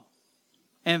all.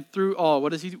 And through all.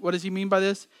 What does he mean by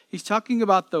this? He's talking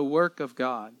about the work of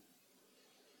God.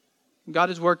 God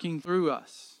is working through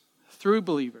us, through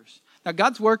believers. Now,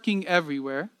 God's working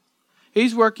everywhere.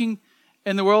 He's working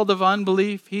in the world of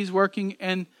unbelief. He's working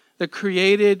in the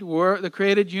created world, the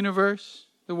created universe,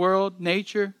 the world,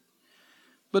 nature.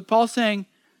 But Paul's saying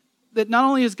that not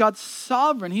only is God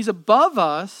sovereign, He's above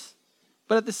us,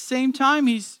 but at the same time,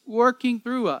 He's working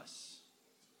through us.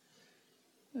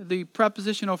 The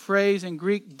prepositional phrase in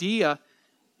Greek, dia,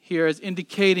 here is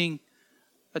indicating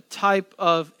a type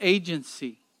of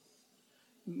agency.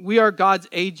 We are God's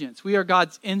agents. We are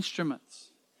God's instruments.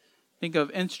 Think of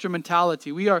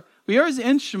instrumentality. We are His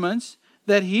instruments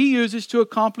that He uses to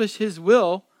accomplish His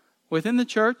will within the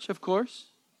church, of course.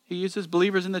 He uses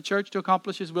believers in the church to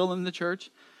accomplish His will in the church,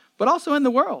 but also in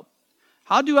the world.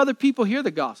 How do other people hear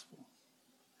the gospel?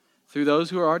 Through those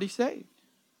who are already saved.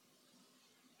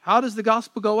 How does the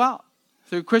gospel go out?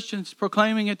 through Christians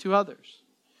proclaiming it to others.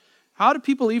 How do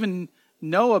people even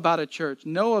know about a church,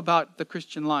 know about the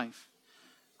Christian life?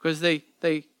 Because they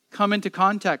come into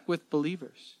contact with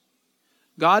believers.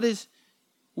 God is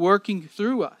working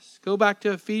through us. Go back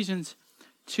to Ephesians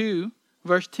 2,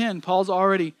 verse 10. Paul's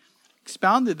already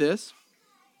expounded this.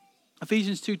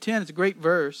 Ephesians 2:10 is a great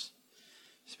verse.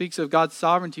 It speaks of God's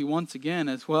sovereignty once again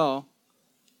as well.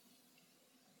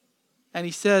 And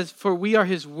he says, for we are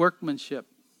his workmanship,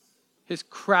 his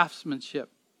craftsmanship.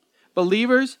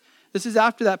 Believers, this is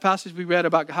after that passage we read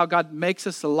about how God makes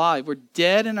us alive. We're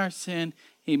dead in our sin.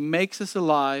 He makes us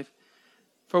alive.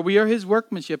 For we are his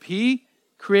workmanship. He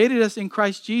created us in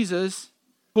Christ Jesus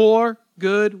for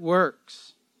good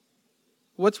works.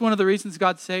 What's one of the reasons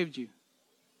God saved you?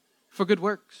 For good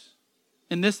works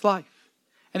in this life.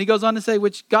 And he goes on to say,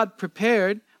 which God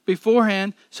prepared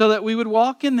beforehand so that we would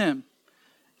walk in them.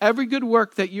 Every good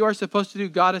work that you are supposed to do,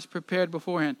 God has prepared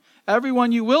beforehand. Every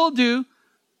one you will do,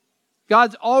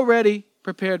 God's already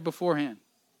prepared beforehand.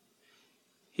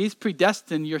 He's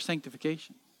predestined your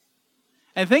sanctification.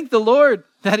 And thank the Lord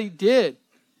that he did.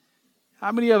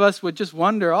 How many of us would just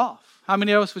wander off? How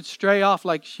many of us would stray off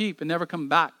like sheep and never come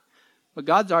back? But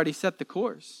God's already set the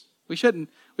course. We shouldn't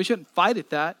fight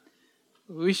at that.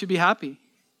 We should be happy.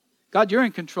 God, you're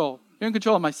in control. You're in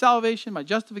control of my salvation, my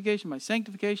justification, my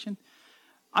sanctification.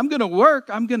 I'm going to work.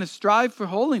 I'm going to strive for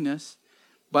holiness.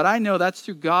 But I know that's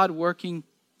through God working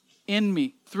in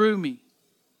me, through me.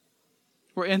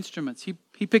 We're instruments.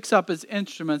 He picks up his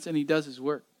instruments and he does his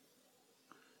work.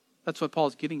 That's what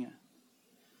Paul's getting at.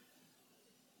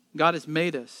 God has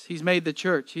made us. He's made the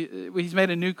church. He's made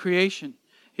a new creation.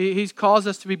 He's caused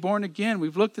us to be born again.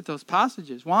 We've looked at those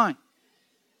passages. Why?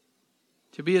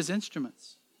 To be his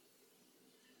instruments.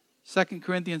 2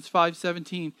 Corinthians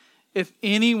 5:17. If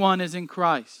anyone is in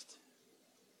Christ.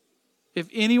 If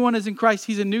anyone is in Christ,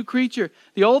 he's a new creature.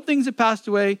 The old things have passed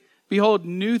away. Behold,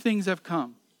 new things have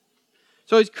come.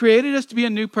 So he's created us to be a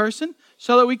new person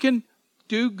so that we can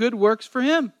do good works for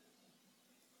him.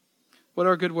 What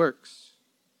are good works?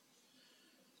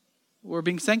 We're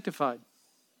being sanctified.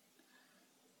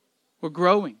 We're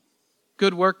growing.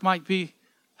 Good work might be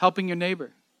helping your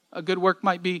neighbor. A good work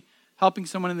might be helping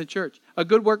someone in the church. A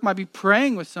good work might be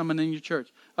praying with someone in your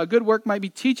church. A good work might be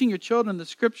teaching your children the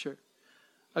scripture.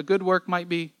 A good work might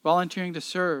be volunteering to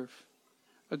serve.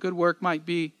 A good work might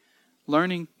be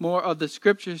learning more of the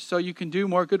scriptures so you can do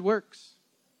more good works.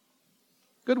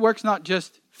 Good work's not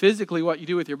just physically what you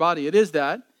do with your body. It is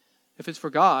that, if it's for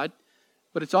God.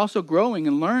 But it's also growing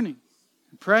and learning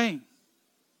and praying.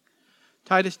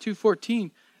 Titus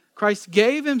 2:14, Christ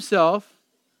gave himself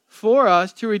for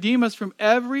us to redeem us from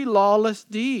every lawless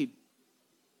deed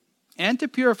and to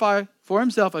purify for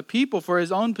himself a people for his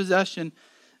own possession,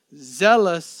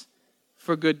 zealous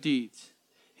for good deeds.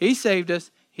 He saved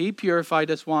us. He purified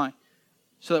us. Why?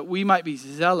 So that we might be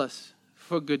zealous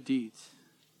for good deeds.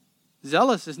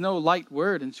 Zealous is no light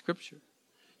word in Scripture.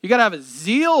 You got to have a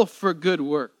zeal for good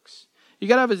works. You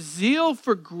got to have a zeal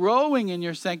for growing in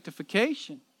your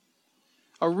sanctification.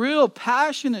 A real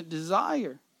passionate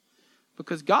desire.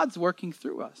 Because God's working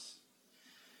through us.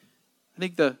 I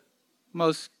think the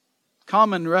most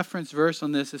common reference verse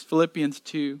on this is Philippians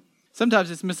 2. Sometimes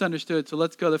it's misunderstood, so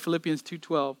let's go to Philippians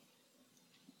 2:12.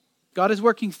 God is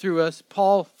working through us.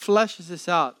 Paul fleshes this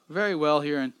out very well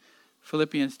here in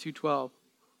Philippians 2:12.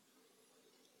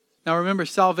 Now remember,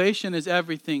 salvation is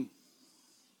everything.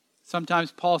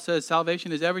 Sometimes Paul says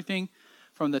salvation is everything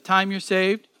from the time you're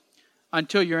saved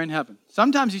until you're in heaven.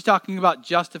 Sometimes he's talking about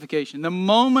justification. The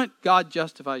moment God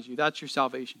justifies you, that's your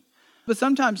salvation. But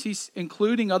sometimes he's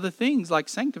including other things like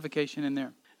sanctification in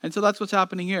there. And so that's what's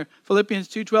happening here. Philippians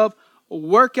 2:12,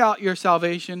 work out your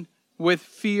salvation with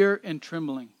fear and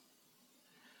trembling.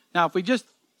 Now, if we just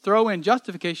throw in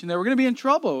justification there, we're going to be in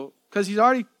trouble because he's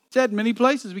already said many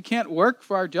places we can't work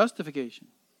for our justification.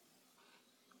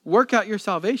 Work out your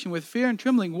salvation with fear and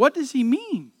trembling. What does he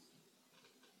mean?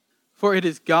 For it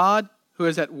is God who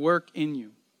is at work in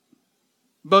you,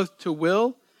 both to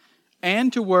will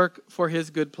and to work for his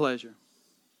good pleasure.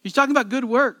 He's talking about good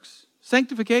works,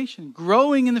 sanctification,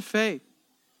 growing in the faith,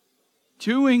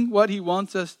 doing what he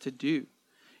wants us to do.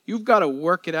 You've got to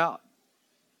work it out.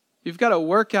 You've got to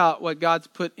work out what God's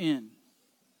put in.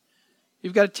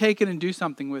 You've got to take it and do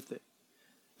something with it.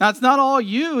 Now, it's not all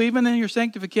you, even in your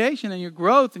sanctification and your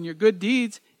growth and your good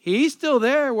deeds. He's still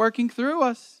there working through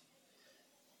us.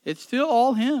 It's still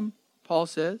all him, Paul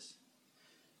says.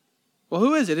 Well,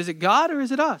 who is it? Is it God or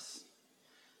is it us?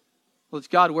 Well, it's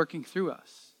God working through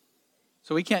us.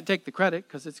 So we can't take the credit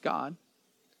because it's God.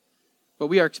 But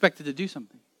we are expected to do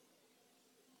something.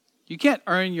 You can't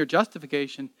earn your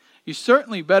justification. You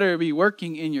certainly better be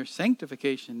working in your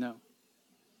sanctification, though.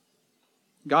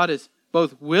 God is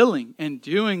both willing and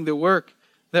doing the work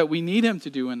that we need Him to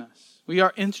do in us. We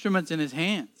are instruments in His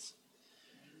hands.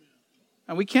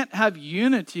 And we can't have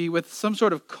unity with some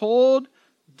sort of cold,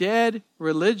 dead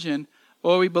religion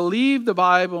where we believe the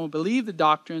Bible and believe the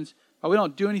doctrines, but we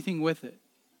don't do anything with it.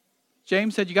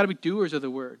 James said you got to be doers of the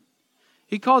word.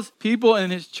 He calls people in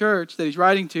his church that he's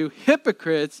writing to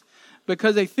hypocrites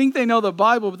because they think they know the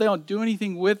Bible, but they don't do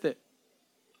anything with it.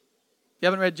 If you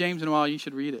haven't read James in a while, you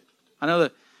should read it. I know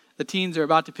that the teens are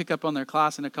about to pick up on their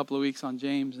class in a couple of weeks on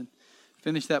James and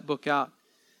finish that book out.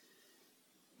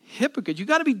 Hypocrites, you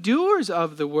got to be doers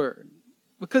of the word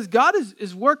because God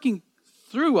is working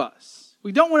through us.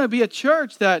 We don't want to be a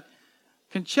church that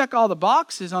can check all the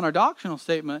boxes on our doctrinal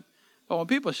statement, but when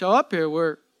people show up here,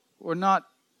 we're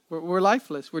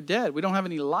lifeless. We're dead. We don't have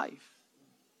any life.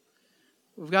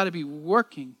 We've got to be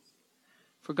working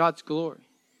for God's glory.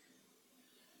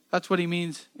 That's what he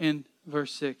means in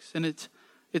verse 6. And it's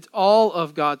all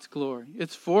of God's glory.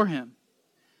 It's for Him.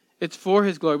 It's for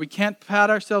His glory. We can't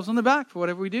pat ourselves on the back for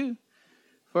whatever we do.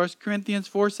 1 Corinthians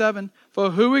 4:7.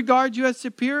 For who regards you as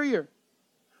superior?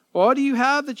 What do you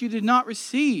have that you did not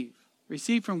receive?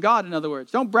 Receive from God, in other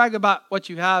words. Don't brag about what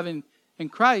you have in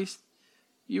Christ.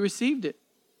 You received it.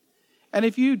 And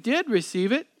if you did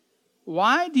receive it,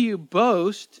 why do you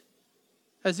boast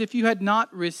as if you had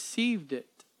not received it?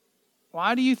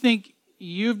 Why do you think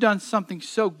you've done something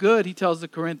so good, he tells the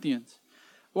Corinthians?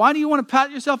 Why do you want to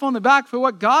pat yourself on the back for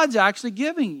what God's actually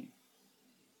giving you?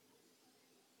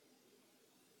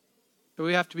 But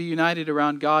we have to be united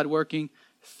around God working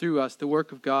through us, the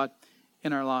work of God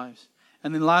in our lives.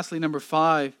 And then lastly, number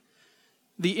 5,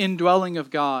 the indwelling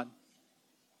of God.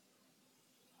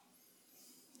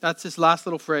 That's this last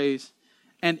little phrase,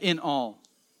 and in all.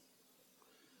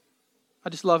 I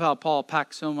just love how Paul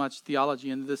packs so much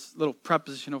theology into this little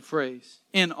prepositional phrase.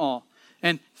 In all,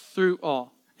 and through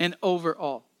all, and over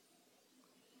all.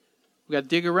 We've got to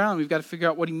dig around. We've got to figure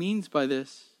out what he means by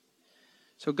this.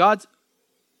 So God's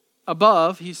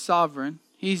above. He's sovereign.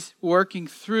 He's working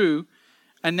through,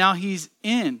 and now He's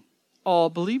in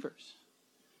all believers.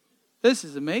 This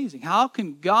is amazing. How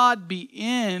can God be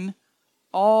in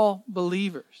all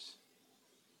believers?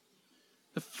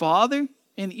 The Father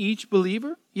in each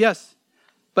believer? Yes,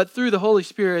 but through the Holy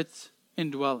Spirit's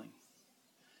indwelling.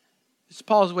 This is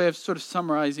Paul's way of sort of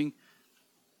summarizing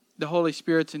the Holy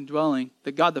Spirit's indwelling.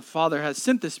 That God the Father has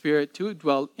sent the Spirit to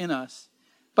dwell in us,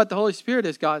 but the Holy Spirit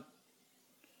is God.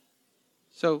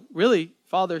 So really,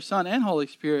 Father, Son, and Holy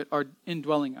Spirit are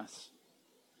indwelling us.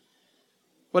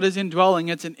 What is indwelling?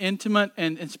 It's an intimate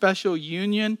and special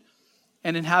union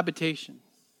and inhabitation.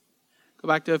 Go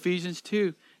back to Ephesians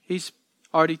 2. He's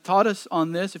already taught us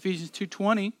on this, Ephesians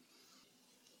 2:20.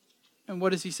 And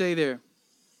what does he say there?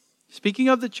 Speaking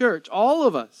of the church, all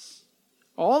of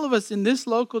us in this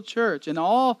local church and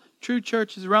all true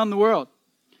churches around the world,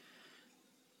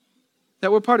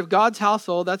 that we're part of God's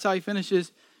household. That's how he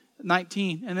finishes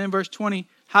 19. And then verse 20,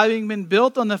 having been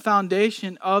built on the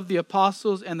foundation of the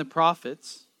apostles and the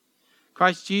prophets,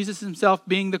 Christ Jesus himself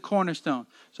being the cornerstone.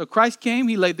 So Christ came,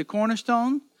 he laid the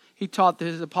cornerstone, he taught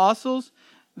his apostles,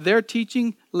 their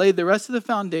teaching laid the rest of the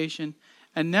foundation.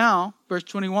 And now, verse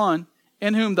 21,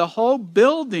 in whom the whole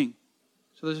building,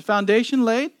 so there's a foundation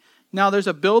laid, now there's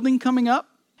a building coming up,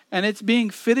 and it's being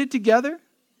fitted together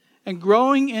and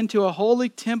growing into a holy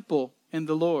temple in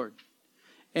the Lord,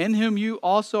 in whom you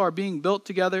also are being built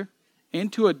together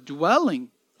into a dwelling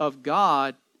of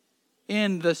God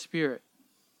in the Spirit.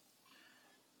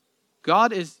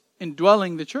 God is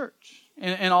indwelling the church.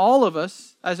 And all of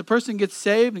us, as a person gets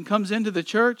saved and comes into the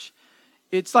church,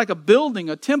 it's like a building,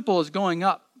 a temple is going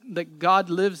up that God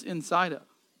lives inside of.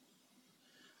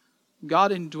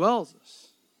 God indwells us.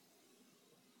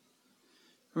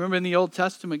 Remember in the Old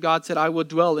Testament, God said, I will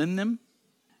dwell in them,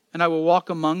 and I will walk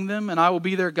among them, and I will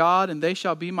be their God, and they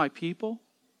shall be my people.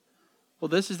 Well,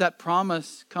 this is that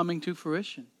promise coming to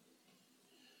fruition.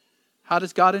 How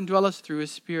does God indwell us? Through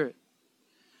His Spirit.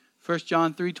 1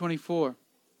 John 3:24.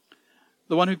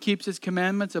 The one who keeps His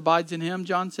commandments abides in Him,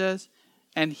 John says,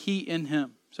 and He in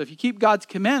him. So if you keep God's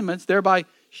commandments, thereby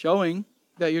showing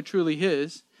that you're truly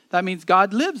His, that means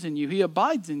God lives in you. He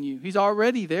abides in you. He's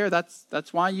already there.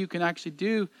 That's why you can actually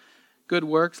do good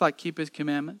works like keep His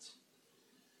commandments.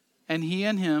 And He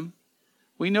in him,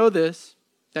 we know this,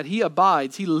 that He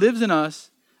abides. He lives in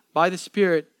us by the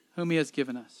Spirit whom He has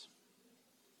given us.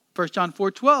 1 John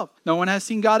 4:12. No one has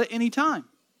seen God at any time.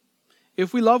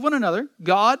 If we love one another,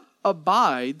 God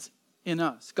abides in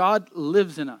us. God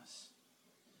lives in us.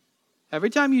 Every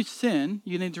time you sin,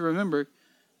 you need to remember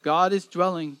God is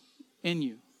dwelling in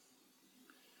you.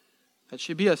 That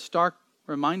should be a stark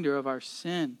reminder of our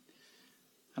sin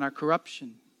and our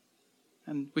corruption.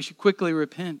 And we should quickly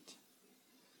repent.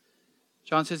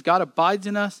 John says, God abides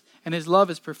in us and his love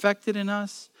is perfected in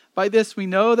us. By this we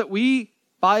know that we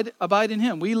abide in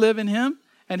him. We live in him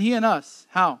and he in us.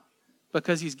 How?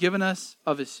 Because he's given us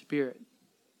of his Spirit.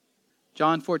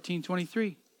 John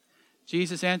 14:23.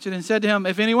 Jesus answered and said to him,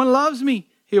 if anyone loves me,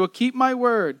 he will keep my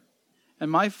word. And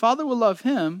my Father will love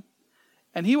him.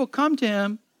 And he will come to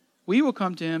him. We will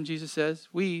come to him, Jesus says.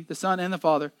 We, the Son and the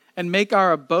Father. And make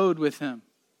our abode with him.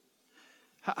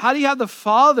 How do you have the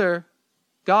Father,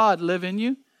 God, live in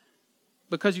you?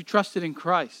 Because you trusted in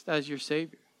Christ as your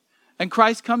Savior. And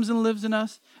Christ comes and lives in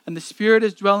us. And the Spirit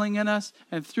is dwelling in us.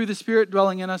 And through the Spirit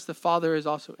dwelling in us, the Father is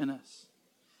also in us.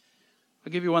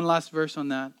 I'll give you one last verse on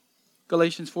that.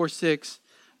 Galatians 4:6.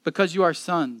 Because you are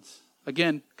sons.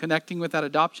 Again, connecting with that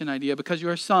adoption idea. Because you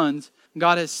are sons,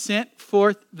 God has sent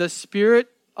forth the Spirit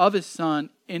of his Son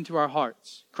into our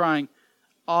hearts. Crying,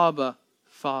 Abba,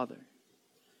 Father.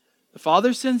 The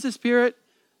Father sends the Spirit.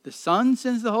 The Son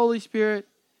sends the Holy Spirit.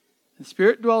 The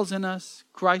Spirit dwells in us.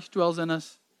 Christ dwells in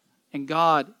us. And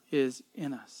God is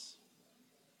in us.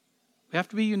 We have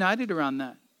to be united around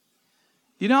that.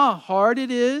 Do you know how hard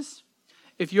it is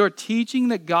if you're teaching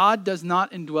that God does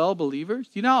not indwell believers?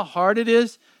 Do you know how hard it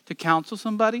is to counsel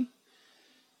somebody?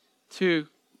 To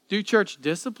do church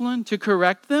discipline? To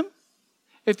correct them?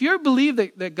 If you believe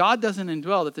that God doesn't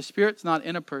indwell, that the Spirit's not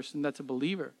in a person that's a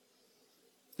believer,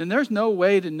 then there's no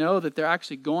way to know that they're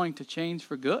actually going to change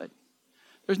for good.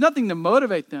 There's nothing to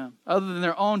motivate them other than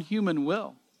their own human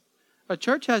will. A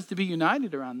church has to be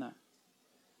united around that.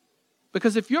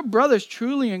 Because if your brother's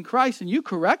truly in Christ and you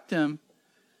correct him,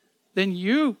 then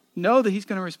you know that he's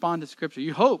going to respond to Scripture.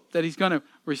 You hope that he's going to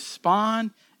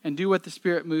respond and do what the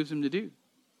Spirit moves him to do.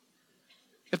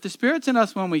 If the Spirit's in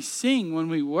us when we sing, when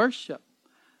we worship,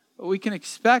 we can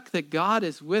expect that God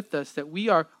is with us, that we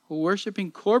are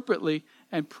worshiping corporately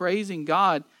and praising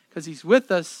God because he's with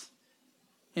us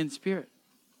in spirit.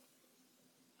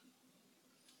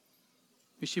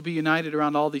 We should be united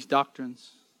around all these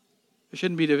doctrines. There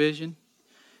shouldn't be division.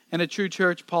 In a true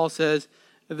church, Paul says,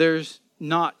 there's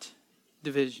not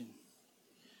division.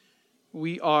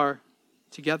 We are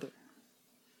together.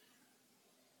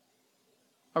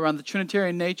 Around the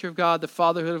Trinitarian nature of God, the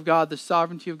fatherhood of God, the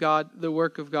sovereignty of God, the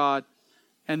work of God,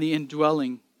 and the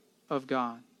indwelling of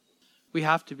God. We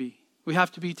have to be. We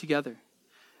have to be together.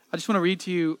 I just want to read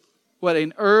to you what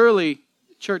an early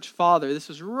church father, this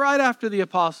was right after the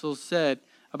apostles, said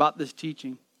about this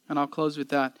teaching. And I'll close with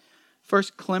that.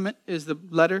 First Clement is the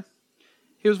letter.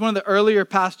 He was one of the earlier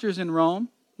pastors in Rome.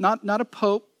 Not a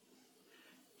pope,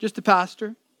 just a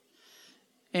pastor.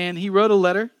 And he wrote a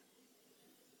letter.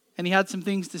 And he had some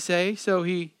things to say. So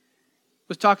he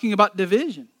was talking about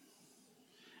division.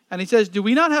 And he says, do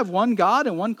we not have one God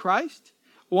and one Christ?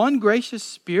 One gracious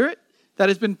Spirit that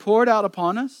has been poured out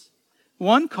upon us?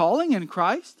 One calling in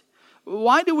Christ?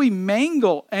 Why do we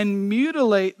mangle and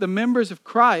mutilate the members of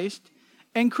Christ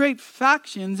and create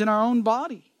factions in our own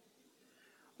body?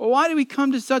 Why do we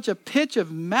come to such a pitch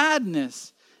of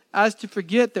madness as to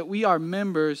forget that we are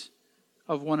members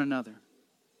of one another?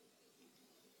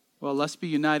 Well, let's be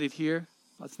united here.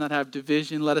 Let's not have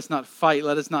division. Let us not fight.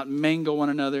 Let us not mangle one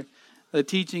another. The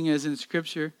teaching is in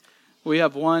Scripture. We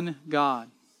have one God.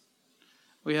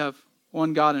 We have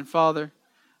one God and Father,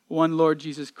 one Lord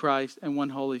Jesus Christ, and one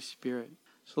Holy Spirit.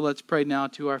 So let's pray now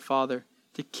to our Father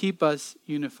to keep us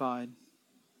unified.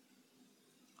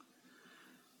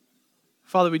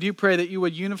 Father, we do pray that you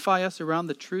would unify us around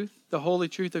the truth, the holy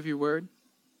truth of your word.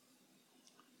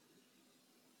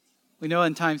 We know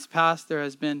in times past there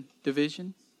has been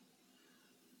division.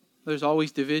 There's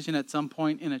always division at some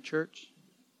point in a church.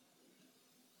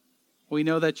 We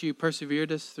know that you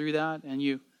persevered us through that, and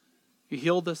you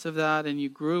healed us of that, and you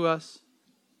grew us.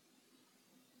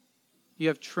 You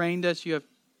have trained us, you have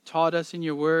taught us in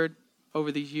your word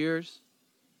over these years.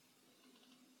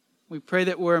 We pray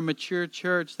that we're a mature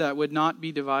church that would not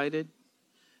be divided,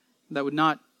 that would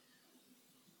not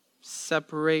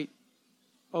separate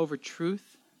over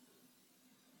truth.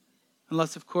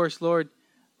 Unless, of course, Lord,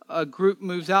 a group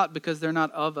moves out because they're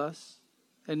not of us.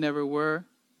 They never were.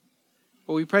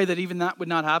 But we pray that even that would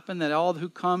not happen, that all who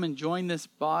come and join this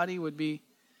body would be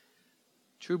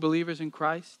true believers in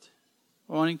Christ,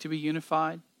 wanting to be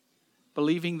unified,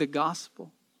 believing the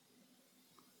gospel.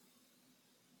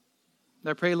 And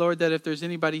I pray, Lord, that if there's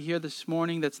anybody here this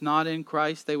morning that's not in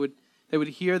Christ, they would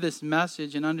hear this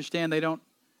message and understand they don't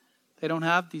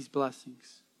have these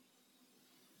blessings.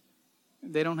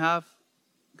 They don't have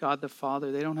God the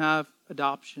Father. They don't have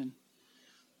adoption.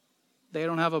 They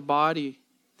don't have a body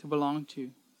to belong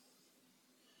to.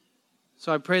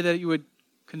 So I pray that you would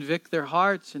convict their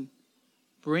hearts and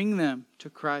bring them to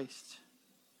Christ.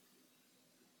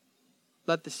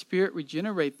 Let the Spirit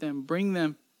regenerate them, bring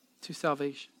them to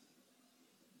salvation.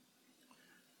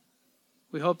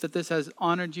 We hope that this has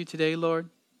honored you today, Lord.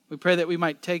 We pray that we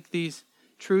might take these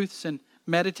truths and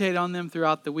meditate on them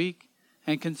throughout the week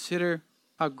and consider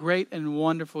how great and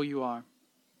wonderful you are.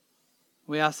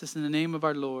 We ask this in the name of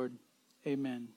our Lord. Amen.